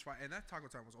 Taco Time was fire, and that Taco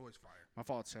Time was always fire. My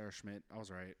fault, Sarah Schmidt. I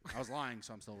was right. I was lying,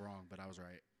 so I'm still wrong, but I was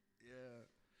right. Yeah.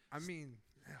 I mean,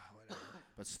 yeah, whatever.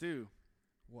 But Stu,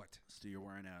 What? you're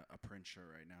wearing a Prince shirt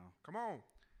right now. Come on.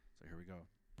 So here we go.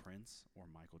 Prince or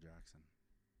Michael Jackson?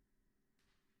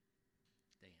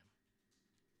 Damn.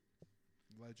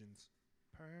 Legends.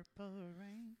 Purple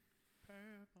rain,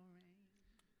 purple rain.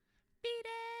 Beat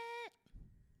it.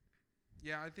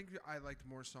 Yeah, I think I liked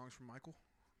more songs from Michael.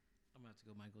 I'm gonna have to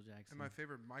go Michael Jackson. And my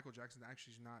favorite Michael Jackson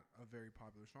actually is not a very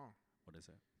popular song. What is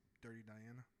it? Dirty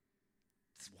Diana.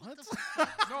 What?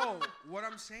 No, what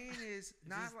I'm saying is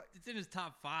not like it's in his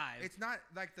top 5. it's not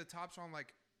like the top song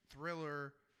like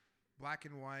Thriller, Black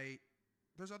and White.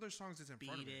 There's other songs that's in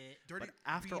front of Beat it. It. Dirty. But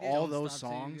after Beat It. all Don't those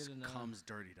Stop Till You songs Get Enough. comes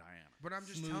Dirty Diana. But I'm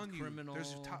just Smooth telling you, Criminal.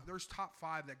 there's top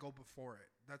 5 that go before it.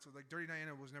 That's what, like Dirty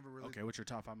Diana was never really Okay, what's your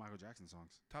top 5 Michael Jackson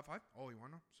songs? top 5. Oh, you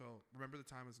wanna know? So Remember the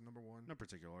Time is number 1. No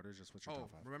particular order, just what's your Oh,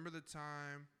 top 5? Remember the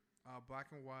Time, Black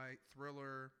and White,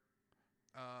 Thriller,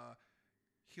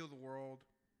 Heal the World,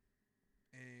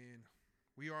 and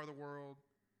We Are the World,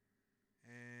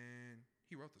 and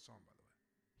he wrote the song, by the way.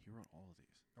 He wrote all of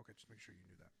these. Okay, just make sure you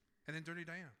knew that. And then Dirty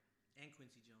Diana And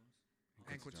Quincy Jones.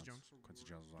 and Quincy Jones. Quincy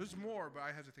Jones was on There's there. more, but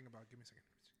I have to think about it. Give me a second.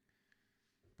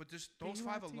 But just those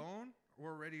 5 alone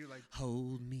were already like,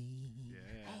 Hold me. Yeah.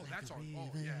 oh, that song. Oh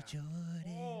yeah.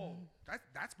 Oh,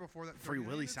 that's before that. Free Dirty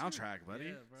Willy Diana, too. soundtrack, buddy.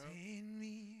 Yeah, bro. Send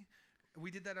me. We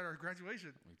did that at our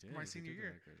graduation. We did. My we senior did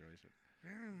year. that graduation.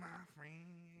 My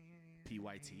friend.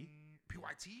 PYT?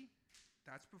 PYT?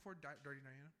 That's before Dirty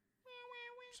Diana.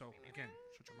 So again,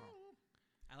 shut your mouth.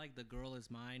 I like The Girl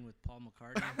Is Mine with Paul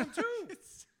McCartney. Too.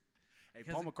 Hey,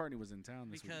 'Cause Paul McCartney was in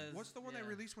town this weekend. because What's the one they yeah.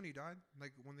 released when he died?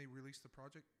 Like when they released the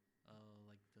project?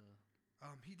 Like the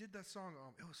He did that song.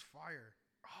 It was fire.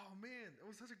 Oh man, it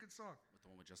was such a good song. With the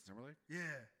one with Justin Timberlake?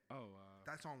 Yeah, Oh,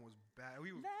 that song was bad.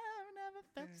 We were never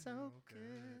that song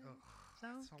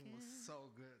was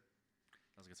so good.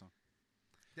 That was a good song.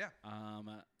 Yeah.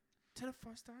 To the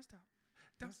 4 stars down.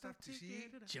 Don't stop to see.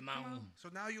 Jamon. So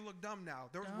now you look dumb now.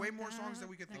 There was way more songs that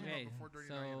we could think Okay, about before Dirty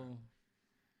so Diana.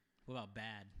 what about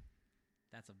Bad?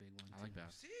 That's a big one. I like too.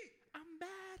 that. See, I'm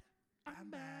bad. I'm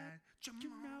bad. You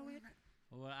know it.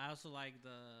 Well, I also like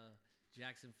the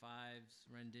Jackson 5's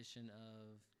rendition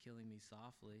of "Killing Me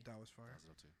Softly." That was fire. That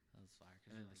was dope too. That was fire.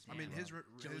 'Cause And like, the I mean, damn, his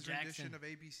Joe his Jackson. rendition of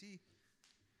ABC.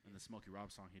 And the Smokey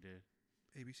Rob song he did.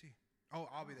 ABC. Oh,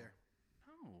 I'll be there.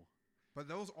 Oh. But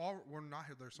those all were not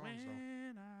their songs though.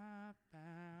 When I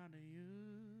found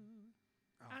you,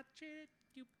 Oh. I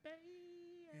checked you,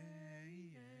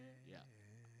 baby. Yeah.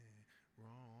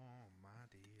 Wrong, my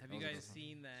dear. Have That you was a good guys song.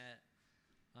 seen that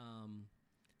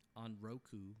on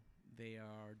Roku? They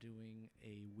are doing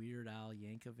a Weird Al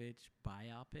Yankovic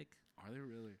biopic, Are they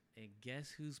really? and guess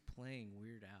who's playing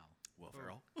Weird Al? Will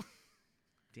Ferrell?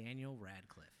 Daniel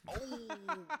Radcliffe.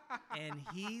 Oh, And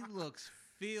he looks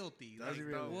filthy. Does he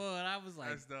really? What? I was like,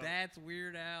 That's dope. that's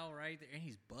Weird Al right there. And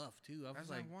he's buff, too. I was as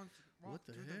like, I once what walked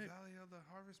the through heck? the valley of the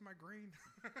harvest, my grain.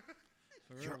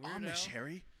 for real, You're Weird Amish, Al?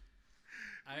 Harry.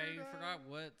 I forgot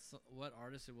what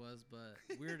artist it was, but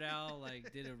Weird Al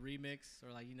like did a remix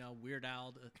or like Weird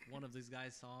Al one of these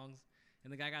guys' songs,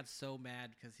 and the guy got so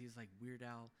mad because he's like Weird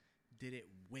Al did it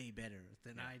way better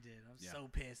than I did. I'm Yeah. so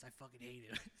pissed. I fucking hate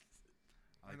it.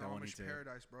 I like And that one Amish too.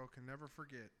 Paradise, bro. Can never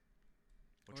forget.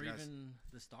 What or you guys- even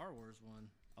the Star Wars one.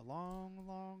 A long,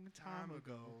 long time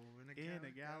ago, in in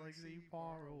a galaxy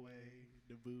far away,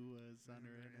 Naboo was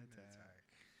under an attack.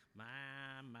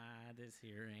 My, this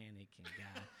here Anakin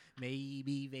guy.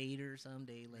 Maybe Vader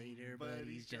someday later, but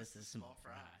he's just a small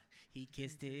fry. He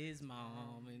kissed his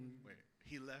mom and Wait,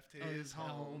 he left his his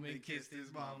home and and kissed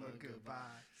his mama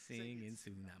goodbye. singing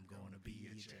soon I'm gonna be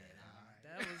a Jedi.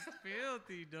 That was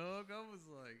filthy, dog. I was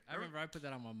like, I remember I put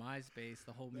that on my MySpace,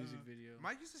 the whole music video.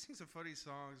 Mike used to sing some funny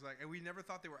songs, and we never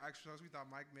thought they were actual songs. We thought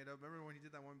Mike made up. Remember when he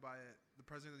did that one by the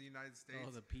President of the United States?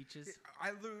 Oh, the Peaches? I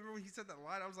remember when he said that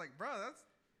line. I was like, bro,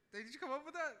 did you come up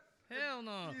with that? Hell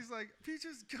no. He's like,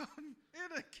 peaches come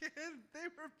in again. They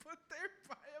were put there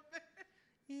by a man.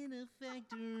 In a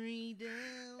factory Dude,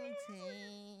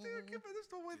 downtown. there's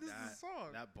no way this is a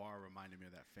song. That bar reminded me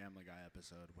of that Family Guy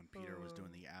episode when Peter was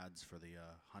doing the ads for the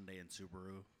Hyundai and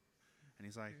Subaru. And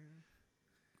he's like,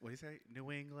 what do you say?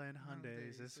 New England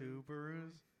Hyundais and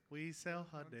Subarus. We sell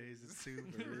Hyundais and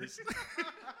Subarus.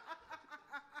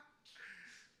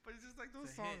 But it's just like those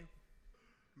It's a hit. songs.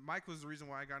 Mike was the reason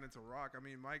why I got into rock. I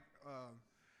mean, Mike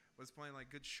was playing like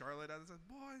Good Charlotte. I was like,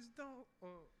 boys don't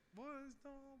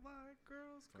like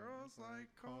girls, girls like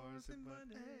cars and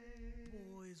money.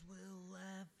 Boys will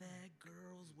laugh at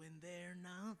girls when they're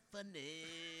not funny.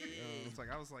 It's like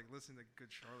I was like listening to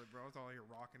Good Charlotte, bro. I was all here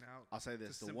rocking out. I'll say this: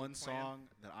 It's a the simple one plan. song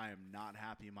that I am not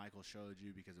happy Michael showed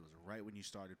you because it was right when you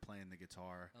started playing the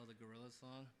guitar. Oh, the Gorilla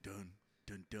song? Dun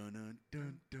dun dun dun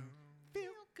dun dun.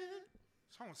 Feel good,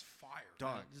 Song was fire.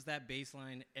 dog. Just that bass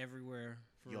line everywhere.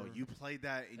 For Yo, you played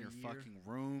that in a your year. fucking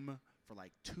room for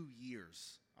like 2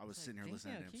 years. I was sitting here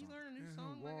listening to Can you him. learn a new In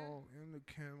song the like that? wall, in the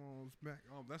camel's back.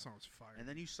 Oh, that song was fire. And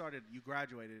then you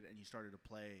graduated and you started to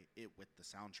play it with the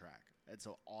soundtrack. And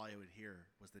so all I would hear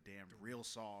was the damn real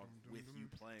song with you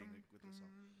playing with the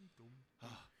song.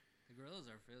 The Gorillas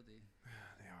are filthy.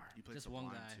 They are. You played Just one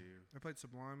Sublime guy. too. I played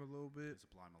Sublime a little You bit played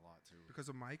Sublime a lot too. because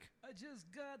of Mike. I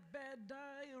just got bad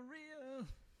diarrhea.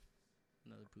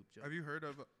 Another poop joke. Have you heard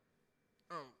of?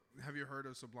 Have you heard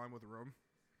of Sublime with Rome?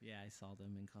 Yeah, I saw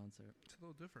them in concert. It's a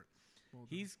little different.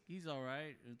 He's all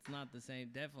right. It's not the same.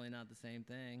 Definitely not the same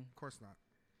thing. Of course not.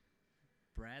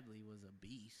 Bradley was a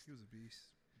beast. He was a beast.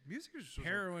 Music is just like,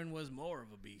 Heroin was more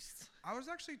of a beast. I was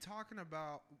actually talking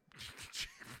about.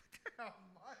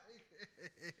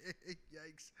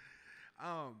 Yikes.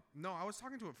 No, I was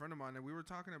talking to a friend of mine, and we were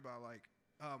talking about like,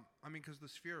 I mean, because the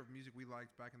sphere of music we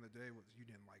liked back in the day was you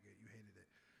didn't like it, you hated it,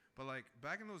 But like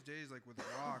back in those days, like with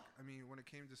rock, I mean, when it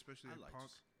came to especially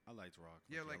punk, I liked rock.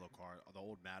 Yeah, like like- Yellow Card, the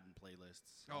old Madden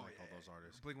playlists. I Oh, like all those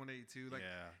artists. Blink-182, like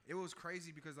yeah, it was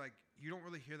crazy because like you don't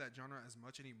really hear that genre as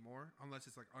much anymore unless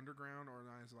it's like underground or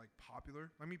not as like popular.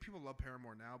 I mean, people love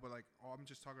Paramore now, but like I'm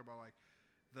just talking about like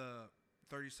the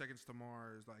 30 Seconds to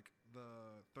Mars, like the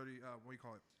 30 what do you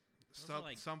call it?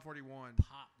 like Sum 41.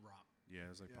 Pop rock. yeah, it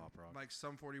was like Yeah, pop rock. Like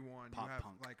Sum 41. Pop you have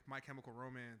punk. like My Chemical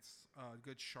Romance,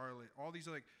 Good Charlotte. All these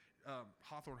are like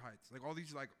Hawthorne Heights. Like all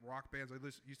these like rock bands I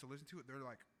used to listen to it. They're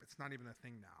like it's not even a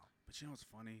thing now. But you know what's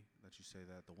funny that you say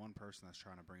that? The one person that's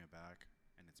trying to bring it back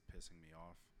and it's pissing me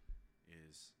off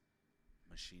is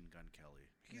Machine Gun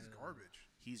Kelly. He's Yeah. garbage.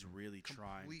 He's really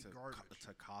trying Complete to garbage.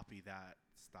 to copy that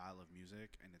style of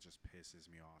music, and it just pisses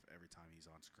me off every time he's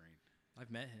on screen. I've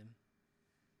met him.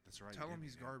 That's right. Tell you him did,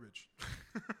 he's yeah. garbage.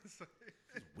 So-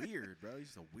 He's weird, bro.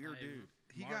 He's a weird dude.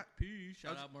 He Mark got- P.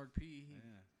 Shout was- out Mark P. He,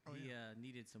 Yeah. Oh, he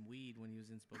needed some weed when he was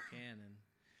in Spokane, and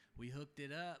we hooked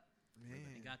it up. Man.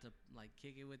 And got to like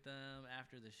kick it with them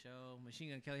after the show. Machine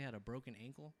Gun Kelly had a broken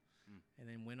ankle, and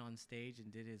then went on stage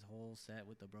and did his whole set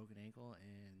with the broken ankle,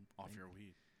 and Off then, your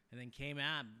weed. and then came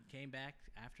back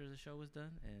after the show was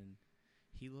done, and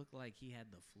he looked like he had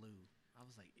the flu. I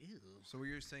was like, ew. So what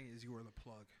you're saying is you were the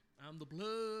plug. I'm the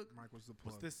plug. Mike was the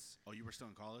plug. Was this? Oh, you were still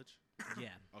in college?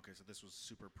 Yeah, Okay, so this was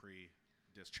super pre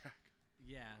diss track.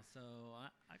 yeah. So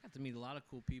I got to meet a lot of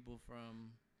cool people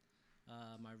from.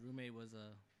 My roommate was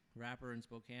a rapper in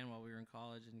Spokane while we were in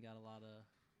college, and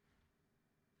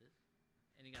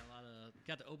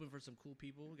got to open for some cool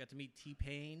people. Got to meet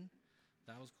T-Pain.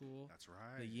 That was cool. That's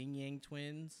right. The Yin Yang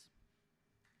Twins.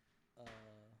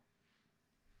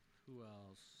 Who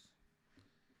else?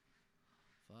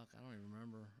 Fuck, I don't even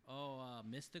remember. Oh,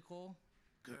 Mystical.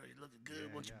 Girl, you looking good.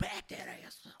 Yeah, Won't you yeah. back that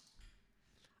ass up?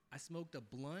 I smoked a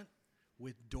blunt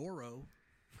with Doro.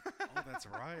 Oh, that's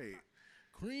right.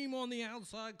 Cream on the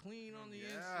outside, clean on the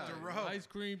Yeah. inside. Doro. Ice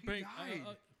cream He pink. died.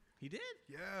 He did?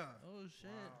 Yeah. Oh, shit.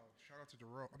 Wow. Shout out to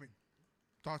Duro. I mean,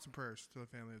 thoughts and prayers to the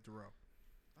family of Duro.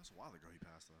 That was a while ago he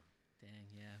passed, though. Dang,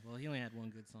 yeah. Well, he only had one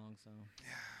good song, so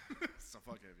So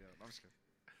fuck him, yeah. I'm just kidding.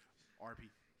 RP.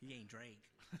 he ain't Drake.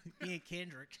 He ain't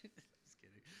Kendrick. Just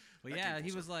kidding. But That yeah, came he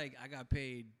full was like, I got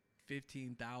paid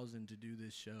 $15,000 to do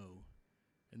this show,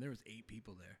 and there was 8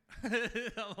 people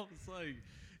there. I was like,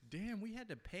 damn, we had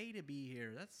to pay to be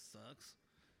here. That sucks.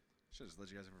 Should just let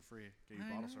you guys in for free. Get you I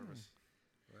bottle know. service.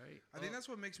 Right? I think that's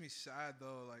what makes me sad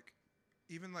though. Like,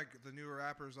 even like the newer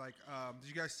rappers. Like, did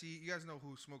you guys see? You guys know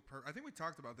who Smoke Perp? I think we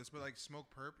talked about this, but like Smoke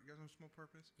Perp. You guys know who Smoke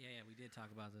Perp is? Yeah, we did talk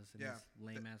about this in Yeah. this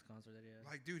lame ass concert that he had.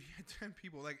 Like, dude, he had 10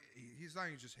 people. Like, he's not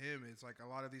even just him. It's like a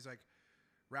lot of these like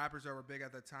rappers that were big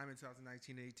at that time in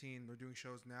 2019, 18. They're doing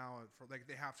shows now for like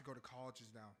they have to go to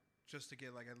colleges now just to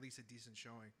get like at least a decent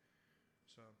showing.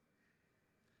 So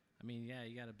I mean, yeah,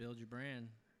 you got to build your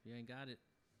brand. You ain't got it.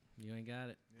 You ain't got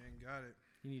it. you ain't got it.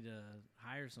 You need to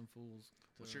hire some fools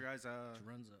to, What's your guys' to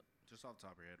runs up. just off the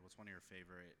top of your head, what's one of your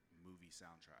favorite movie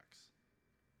soundtracks?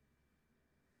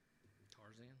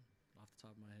 Tarzan, off the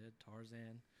top of my head.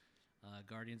 Tarzan,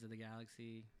 Guardians of the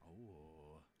Galaxy.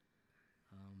 Oh.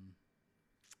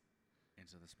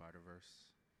 Into the Spider-Verse.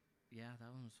 Yeah, that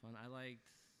one was fun. I liked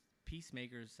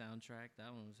Peacemaker's soundtrack.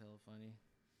 That one was hella funny.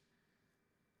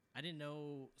 I didn't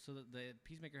know. So the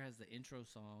Peacemaker has the intro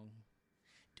song.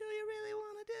 Do you really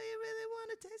wanna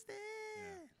taste it?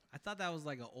 Yeah. I thought that was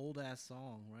like an old ass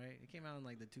song, right? It came out in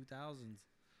like the 2000s.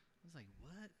 I was like,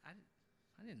 what? I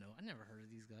didn't know. I never heard of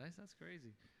these guys. That's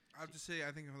crazy. I have to say,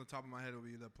 I think from the top of my head, it'll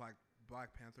be the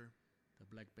Black Panther. The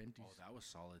Black Benties. Oh, that was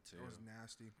solid too. It was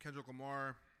nasty. Kendrick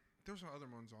Lamar. There was some other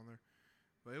ones on there,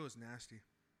 but it was nasty.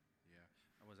 Yeah.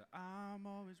 I was like, I'm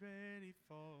always ready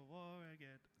for war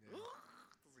again. Yeah.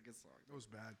 That's a good song. It was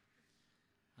bad.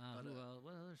 What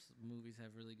other movies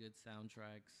have really good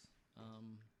soundtracks?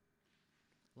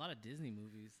 A lot of Disney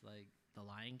movies, like The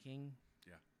Lion King.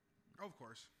 Oh, of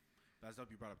course. That's dope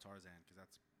you brought up Tarzan because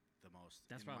that's the most.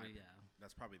 That's in my probably, opinion, yeah.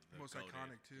 That's probably the Most goated-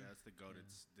 iconic, too. Yeah, that's the goated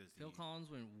Disney. Phil Collins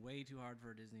went way too hard for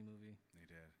a Disney movie. They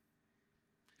did.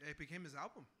 It became his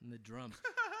album. And the drums.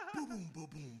 Boom, boom, boom,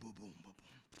 boom, boom, boom,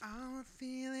 boom. I'm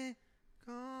feeling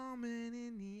coming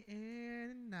in the air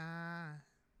tonight.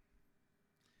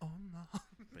 Oh no.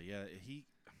 But yeah,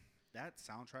 that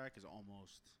soundtrack is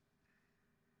almost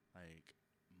like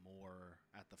more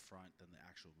at the front than the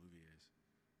actual movie is.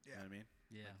 You know what I mean?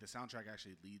 Yeah, Like, the soundtrack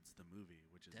actually leads the movie,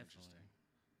 which is definitely. interesting.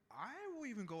 I will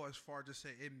even go as far to say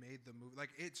it made the movie.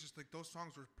 Like, it's just like those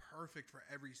songs were perfect for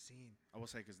every scene. I will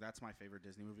say because that's my favorite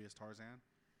Disney movie is Tarzan.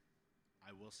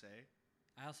 I will say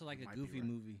I also like a Might be Goofy right.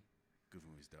 movie Goofy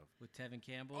movie's dope. with Tevin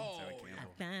Campbell. Oh, Tevin yeah.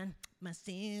 Campbell. Find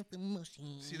myself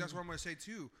emotion. See, that's what I'm gonna say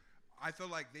too. I feel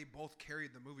like they both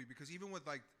carried the movie because even with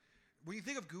like when you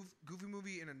think of Goofy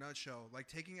movie in a nutshell, like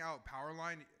taking out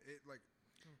Powerline, it like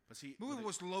But see, movie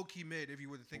was low key mid if you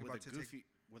would think about it.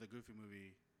 With a Goofy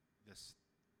movie,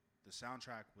 the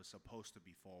soundtrack was supposed to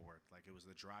be forward. Like it was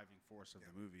the driving force of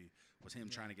the movie was him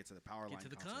trying to get to the Powerline. Get to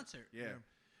the concert. Yeah.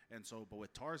 And so, but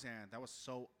with Tarzan, that was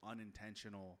so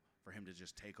unintentional for him to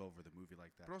just take over the movie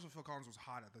like that. But also Phil Collins was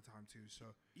hot at the time too, so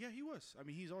Yeah, he was. I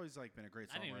mean, he's always like been a great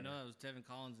songwriter. I didn't even know that was Tevin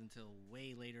Collins until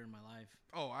way later in my life.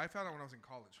 oh, I found out when I was in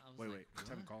college. I was Wait, like,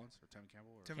 Tevin what? Collins or Tevin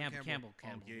Campbell? Or? Tevin Campbell. Oh,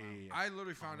 yeah, wow. yeah, yeah. I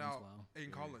literally found Collins, out wow. in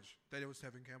Yeah. college that it was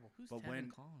Tevin Campbell. Who's But Tevin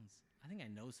when- Collins? I think I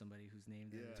know somebody who's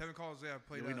named Yeah. that. Tevin Collins,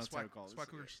 played we know Spike, Tevin Collins. Spike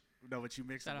Cougars. No, but you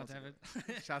mixed Shout them out up Tevin.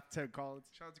 together. Shout out to Tevin Collins.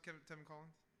 Shout out to Tevin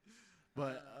Collins.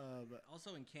 But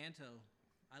Also Encanto.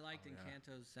 I liked Oh, yeah.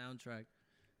 Encanto's soundtrack.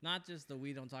 Not just the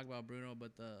We Don't Talk About Bruno,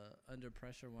 but the Under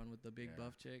Pressure one with the big Yeah.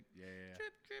 buff chick. yeah.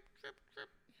 Trip, trip, trip, trip.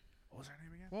 What was her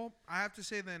name again? Well, I have to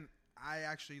say then I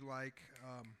actually like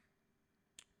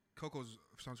Coco's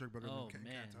soundtrack better Oh, than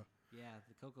man. Encanto. Yeah,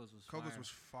 the Cocos was Coco's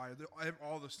fire. was fire.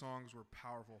 All the songs were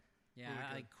powerful. Yeah, really I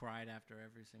good. like cried after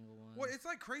every single one. Well, it's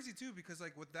like crazy too because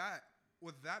like with that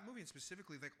movie and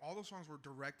specifically, like all those songs were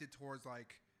directed towards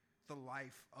like the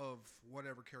life of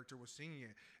whatever character was singing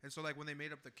it, and so like when they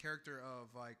made up the character of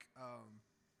like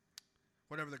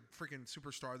whatever the freaking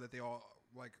superstar that they all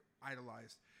like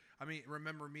idolized. I mean,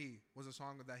 "Remember Me" was a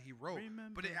song that he wrote,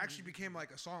 but it actually became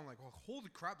like a song. Like, well, holy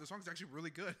crap, the song's actually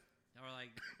really good. Or like,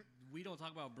 We Don't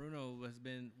Talk About Bruno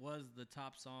was the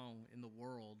top song in the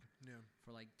world Yeah.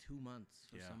 for like 2 months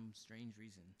for Yeah. some strange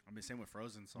reason. I mean, same with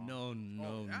Frozen song. No,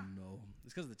 yeah? no.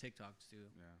 It's because of the TikToks too.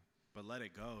 Yeah. But Let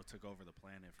It Go took over the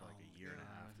planet for like Oh, a year and a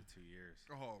half God. to 2 years.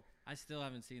 Oh, I still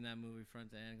haven't seen that movie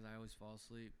front to end because I always fall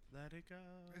asleep. Let it go.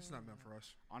 it's not meant for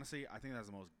us. Honestly, I think that's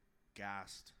the most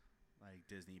gassed, like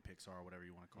Disney, Pixar, whatever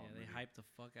you want to call Yeah, it. they movie. hyped the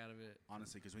fuck out of it.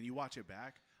 Honestly, because when you watch it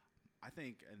back, I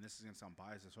think, and this is gonna sound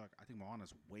biased as fuck, I think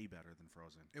Moana's way better than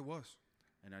Frozen. It was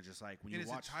And I just like when in you its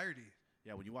watch, entirety.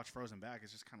 when you watch Frozen back,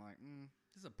 it's just kind of like,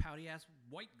 This is a pouty ass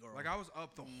white girl. Like I was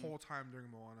up the whole time during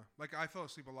Moana. Like I fell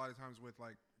asleep a lot of times with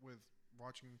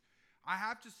watching. I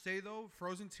have to say though,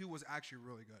 Frozen 2 was actually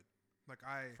really good.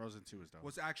 Like Frozen 2 is dope.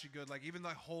 was actually good. Like even the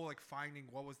whole like finding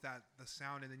what was that the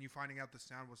sound, and then you finding out the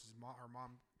sound was her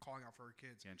mom calling out for her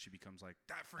kids. Yeah, and she becomes like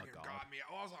That freaking god. got me.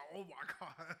 I was like, oh my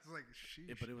god. I was like,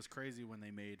 sheesh. But it was crazy when they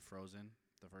made Frozen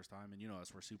the first time, and you know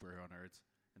us, we're superhero nerds.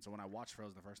 And so when I watched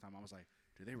Frozen the first time, I was like,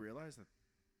 do they realize that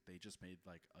they just made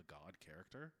like a god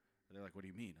character? And they're like, what do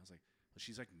you mean? I was like, well,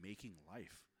 she's like making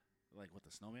life, like with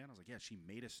the snowman. I was like, yeah, she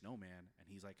made a snowman, and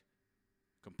he's like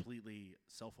completely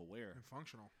self-aware. and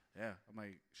functional. Yeah, I'm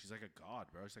like, she's like a god,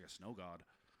 bro. She's like a snow god.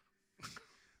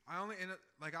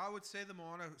 I would say the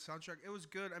Moana soundtrack, it was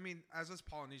good. I mean, as us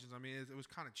Polynesians, I mean, it was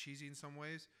kind of cheesy in some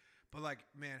ways, but like,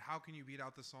 man, how can you beat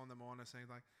out the song that Moana sang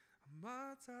like,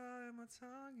 "Matai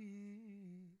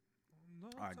Matangi"?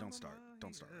 All right, don't start right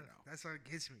now. That's what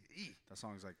gets me. That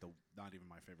song's like not even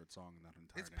my favorite song in that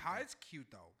entire. It's cute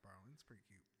though, bro. It's pretty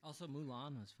cute. Also,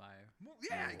 Mulan was fire.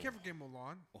 Yeah, you can't forget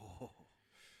Mulan. Oh.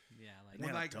 Yeah, like They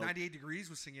When had a like dope- 98 Degrees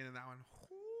was singing in that one.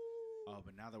 Oh,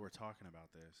 but now that we're talking about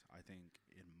this, I think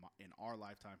in our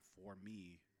lifetime, for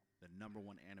me, the #1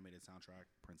 animated soundtrack,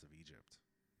 Prince of Egypt,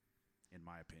 in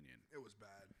my opinion, It was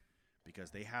bad.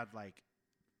 because they had like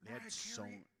they Mariah had so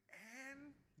Carey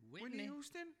and Whitney. Whitney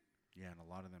Houston. yeah, and a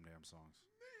lot of them damn songs,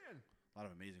 Man, a lot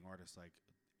of amazing artists, like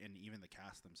and even the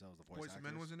cast themselves, the voice Boyz II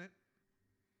Men actors. was in it.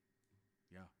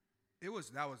 Yeah, That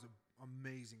was an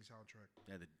amazing soundtrack.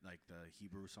 yeah, the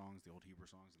Hebrew songs, the old Hebrew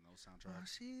songs, and those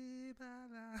soundtracks.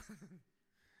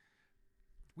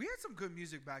 We had some good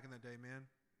music back in the day, man.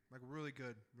 Like really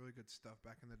good stuff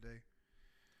back in the day.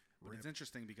 But it's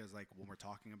interesting because like when we're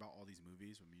talking about all these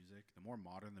movies with music, the more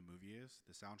modern the movie is,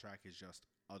 the soundtrack is just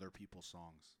other people's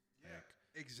songs, like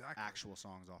Exactly. actual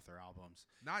songs off their albums.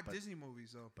 Not but- Disney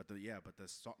movies though. But the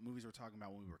movies we're talking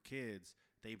about when we were kids,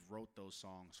 they wrote those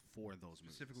songs for those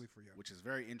movies. Specifically for you. Which is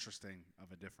very interesting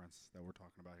of a difference that we're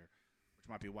talking about here. Which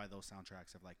might be why those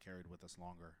soundtracks have like carried with us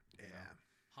longer. you know? Yeah.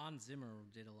 Hans Zimmer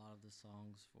did a lot of the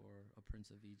songs for A Prince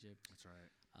of Egypt, That's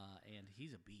right. and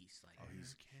he's a beast. Like, Oh,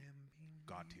 he's Can be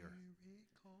God tier.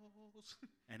 miracles.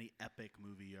 Any epic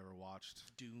movie you ever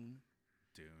watched? Dune.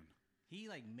 Dune. He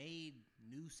like made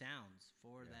new sounds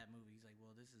for Yeah. that movie. He's like,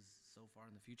 well, this is so far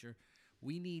in the future.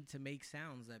 We need to make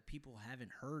sounds that people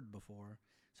haven't heard before.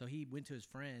 So he went to his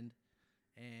friend,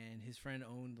 and his friend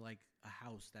owned like a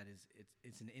house that is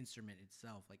it's an instrument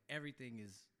itself. Like everything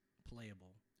is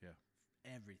playable. Yeah.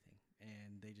 Everything.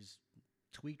 And they just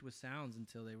tweaked with sounds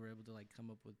until they were able to like come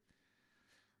up with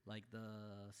like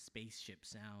the spaceship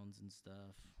sounds and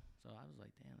stuff. So I was like,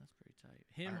 damn, that's pretty tight.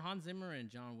 Him, Hans Zimmer, and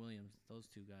John Williams, those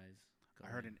two guys. I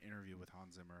heard an interview with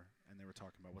Hans Zimmer, and they were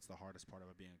talking about what's the hardest part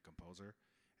of being a composer,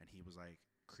 and he was like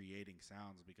creating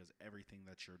sounds, because everything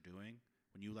that you're doing,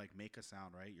 when you like make a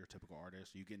sound, right, you're a typical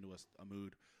artist, you get into a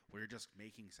mood where you're just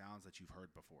making sounds that you've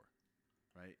heard before,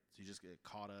 right? So you just get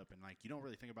caught up, and like you don't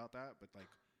really think about that, but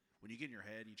like when you get in your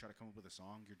head and you try to come up with a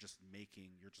song, you're just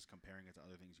comparing it to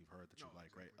other things you've heard that you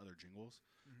like, right? Other jingles.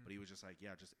 Mm-hmm. But he was just like,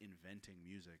 yeah, just inventing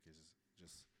music is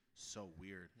just so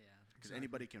weird. Yeah. Because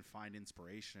anybody can find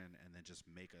inspiration and then just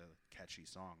make a catchy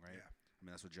song, right? Yeah. I mean,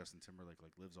 that's what Justin Timberlake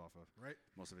like lives off of. Right.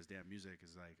 Most of his damn music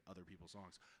is like other people's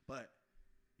songs. But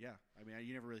yeah, I mean,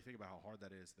 you never really think about how hard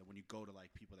that is. That when you go to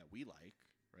like people that we like,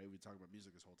 right? We talk about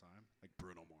music this whole time, like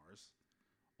Bruno Mars.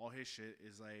 All his shit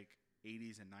is like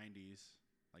 80s and 90s,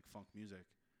 like funk music.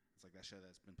 It's like that shit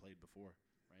that's been played before,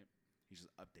 right? He's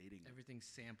just updating it. Everything's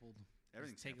sampled.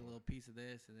 Everything's Just take a little piece of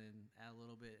this and then add a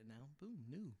little bit, and now, boom,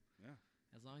 new. Yeah.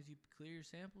 As long as you clear your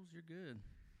samples, you're good.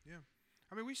 Yeah.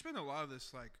 I mean, we spend a lot of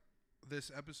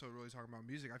this episode really talking about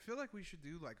music. I feel like we should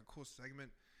do like a cool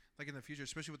segment like in the future,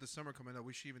 especially with the summer coming up.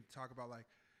 We should even talk about like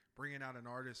bringing out an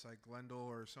artist like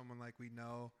Glendale or someone like we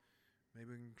know.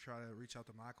 Maybe we can try to reach out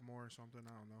to Macklemore or something.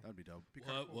 I don't know. That'd be dope. Be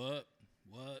kinda cool.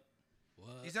 What?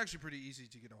 He's actually pretty easy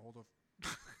to get a hold of.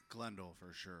 Glendale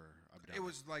for sure. It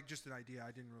was like just an idea.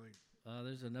 I didn't really.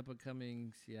 There's an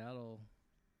up-and-coming Seattle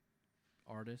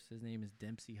artist. His name is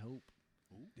Dempsey Hope.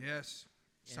 Ooh. Yes.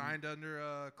 And- Signed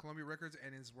under Columbia Records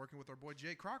and is working with our boy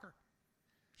Jay Crocker.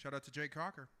 Shout out to Jay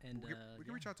Crocker. And We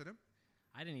can reach out to them.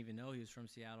 I didn't even know he was from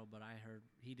Seattle, but I heard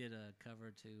he did a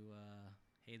cover to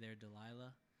Hey There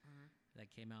Delilah that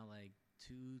came out like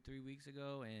 2-3 weeks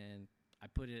ago, and I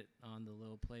put it on the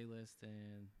little playlist,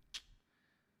 and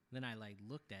then I like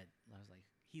looked at, I was like,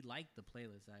 he liked the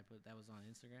playlist that I put that was on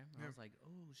Instagram. And I was like,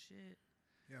 oh shit.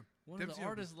 Yeah. One of Dempsey the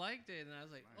artists liked it, and I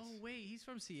was like, Nice. oh wait, he's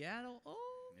from Seattle.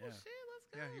 Oh Yeah. shit, let's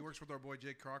go. Yeah, he works with our boy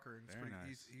Jay Crocker, and it's Very pretty,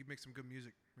 nice. he makes some good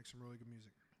music. Makes some really good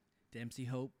music. Dempsey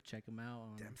Hope, check him out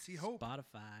on Dempsey Hope.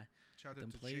 Spotify. Shout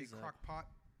Them out to Jay plays up. Crockpot,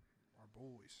 our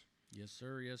boys. Yes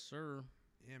sir, yes sir.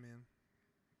 Yeah, man.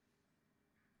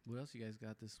 What else you guys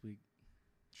got this week?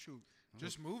 Shoot,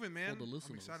 just moving, man. the I'm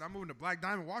listeners. excited. I'm moving to Black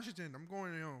Diamond, Washington. I'm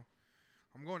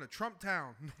going to Trump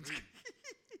Town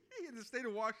in the state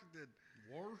of Washington.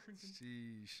 Washington.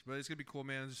 Sheesh. But it's gonna be cool,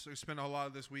 man. Just spend a lot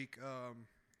of this week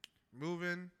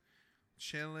moving,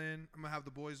 chilling. I'm gonna have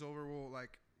the boys over. We'll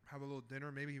like have a little dinner,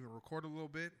 maybe even record a little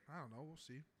bit. I don't know. We'll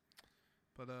see.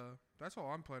 But that's all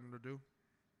I'm planning to do.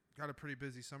 Got a pretty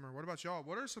busy summer. What about y'all?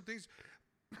 What are some things?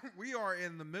 We are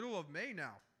in the middle of May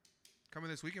now. Coming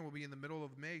this weekend, we'll be in the middle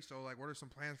of May. So, like, what are some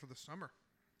plans for the summer?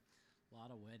 A lot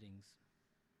of weddings.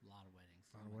 A lot of weddings.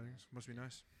 A lot of weddings. Must be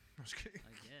nice. I'm just kidding.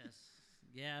 I guess.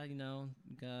 Yeah,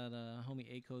 got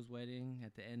homie Ako's wedding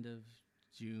at the end of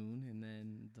June, and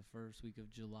then the first week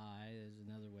of July there's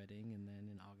another wedding, and then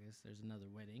in August there's another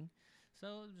wedding.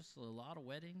 So just a lot of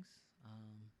weddings.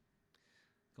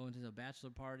 Going to the bachelor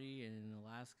party in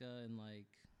Alaska in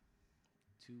like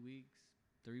 2 weeks,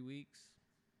 3 weeks.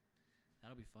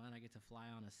 That'll be fun. I get to fly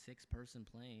on a 6-person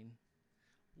plane.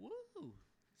 Woo!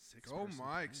 Go,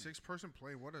 Mike. 6-person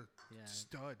plane. What a Yeah,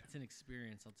 stud. it's an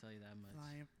experience. I'll tell you that much.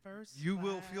 Flying first. You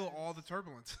will feel all the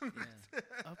turbulence. Yeah.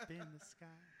 up in the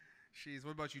sky. Jeez,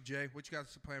 what about you, Jay? What you got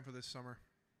to plan for this summer?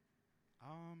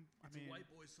 I mean, white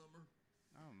boy summer.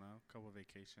 I don't know. A couple of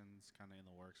vacations kind of in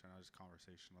the works right now, just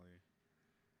conversationally.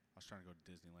 I was trying to go to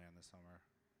Disneyland this summer.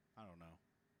 I don't know.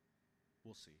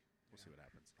 We'll see. We'll see what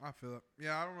happens. I feel it.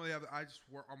 Yeah, I don't really have.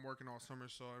 I'm working all summer,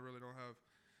 so I really don't have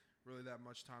really that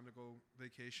much time to go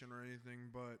vacation or anything.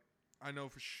 But I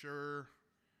know for sure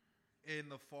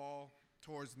in the fall,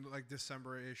 towards like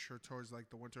December-ish or towards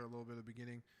like the winter, a little bit of the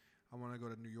beginning, I want to go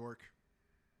to New York.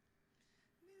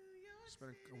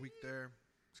 Spend a week there.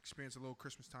 Experience a little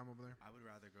Christmas time over there. I would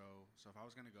rather go. So if I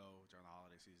was gonna go during the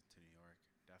holiday season to New York,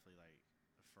 definitely like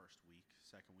the first week,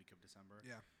 second week of December.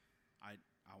 Yeah.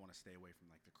 I want to stay away from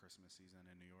like the Christmas season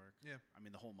in New York. Yeah. I mean,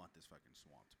 the whole month is fucking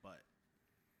swamped, but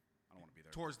I don't want to be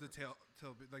there Towards for the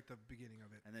till like the beginning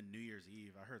of it. And then New Year's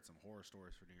Eve, I heard some horror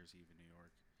stories for New Year's Eve in New York.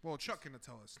 Well, Chuck can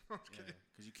tell us. I'm just kidding.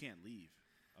 Because you can't leave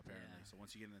apparently. Yeah. So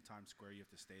once you get into Times Square, you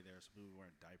have to stay there. So people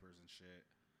wearing diapers and shit.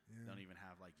 They don't even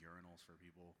have like urinals for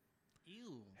people.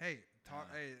 Ew. Hey,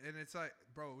 hey, and it's like,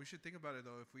 bro, we should think about it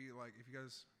though. If you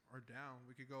guys are down,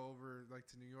 we could go over like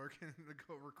to New York and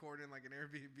go record in like an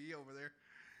Airbnb over there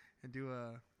and do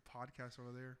a podcast over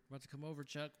there. About to come over,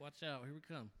 Chuck. Watch out. Here we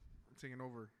come. Taking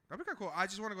over. That'd be kind of cool. I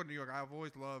just want to go to New York. I've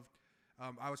always loved.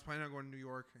 I was planning on going to New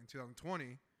York in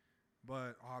 2020,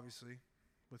 but obviously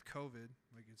with COVID,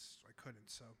 like I couldn't.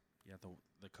 So Yeah,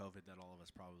 the COVID that all of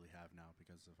us probably have now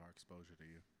because of our exposure to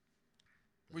you.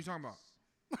 What are you talking about?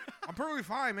 I'm perfectly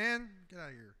fine, man. Get out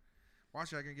of here.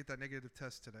 Watch it. I can get that negative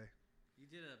test today. You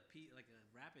did a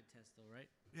rapid test though, right?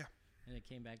 Yeah. And it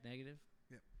came back negative.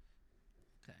 Yep.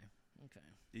 Okay.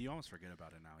 You almost forget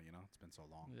about it now. You know, it's been so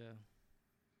long. Yeah.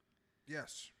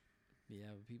 Yes. Yeah,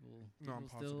 but people No, I'm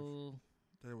positive still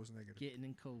that it was negative. getting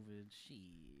in COVID. Shit.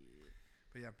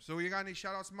 But yeah. So you got any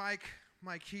shout outs, Mike?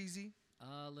 Mike Keezy.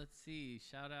 Let's see.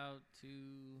 Shout out to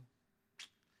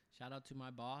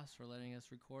my boss for letting us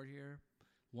record here.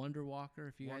 Wonder Walker.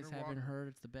 If you guys Wonder haven't Walker. heard,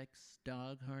 it's the best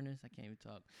dog harness. I can't even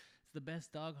talk. It's the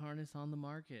best dog harness on the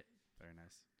market. Very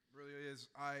nice. Really is.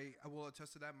 I will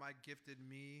attest to that. Mike gifted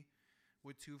me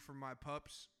with 2 from my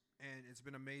pups, and it's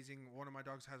been amazing. One of my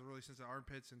dogs has really sensitive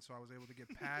armpits, and so I was able to get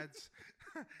pads,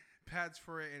 pads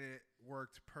for it, and it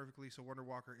worked perfectly. So Wonder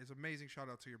Walker is amazing. Shout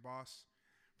out to your boss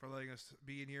for letting us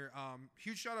be in here.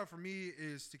 Huge shout out for me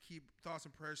is to keep thoughts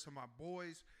and prayers to my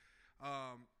boys.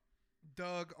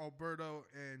 Doug, Alberto,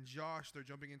 and Josh. They're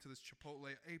jumping into this Chipotle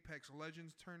Apex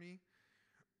Legends tourney.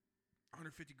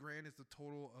 150 grand is the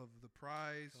total of the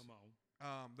prize. Come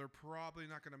on. They're probably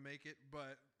not going to make it,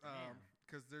 but Damn.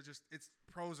 because they're just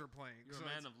pros are playing. You're So a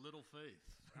man it's- of little faith.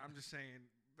 I'm just saying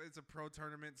it's a pro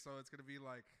tournament, so it's going to be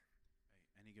like,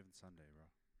 Hey, any given Sunday, bro.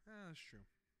 that's true.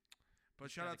 But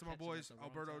Just shout gotta out to my catch 'em at boys, the wrong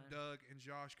Alberto, time. Doug, and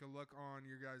Josh. Good luck on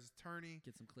your guys' tourney.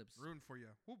 Get some clips. Rooting for you.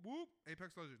 Whoop whoop.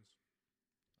 Apex Legends.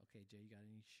 Okay, Jay, you got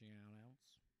any shout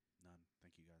outs? None.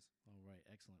 Thank you guys. All right,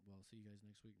 excellent. Well, see you guys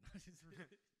next week.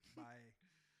 Bye.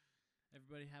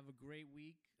 Everybody have a great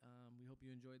week. We hope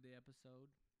you enjoyed the episode.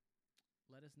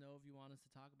 Let us know if you want us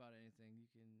to talk about anything. You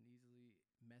can easily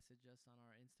message us on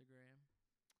our Instagram.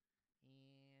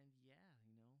 And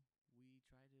yeah, we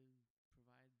try to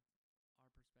provide our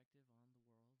perspective on the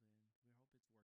world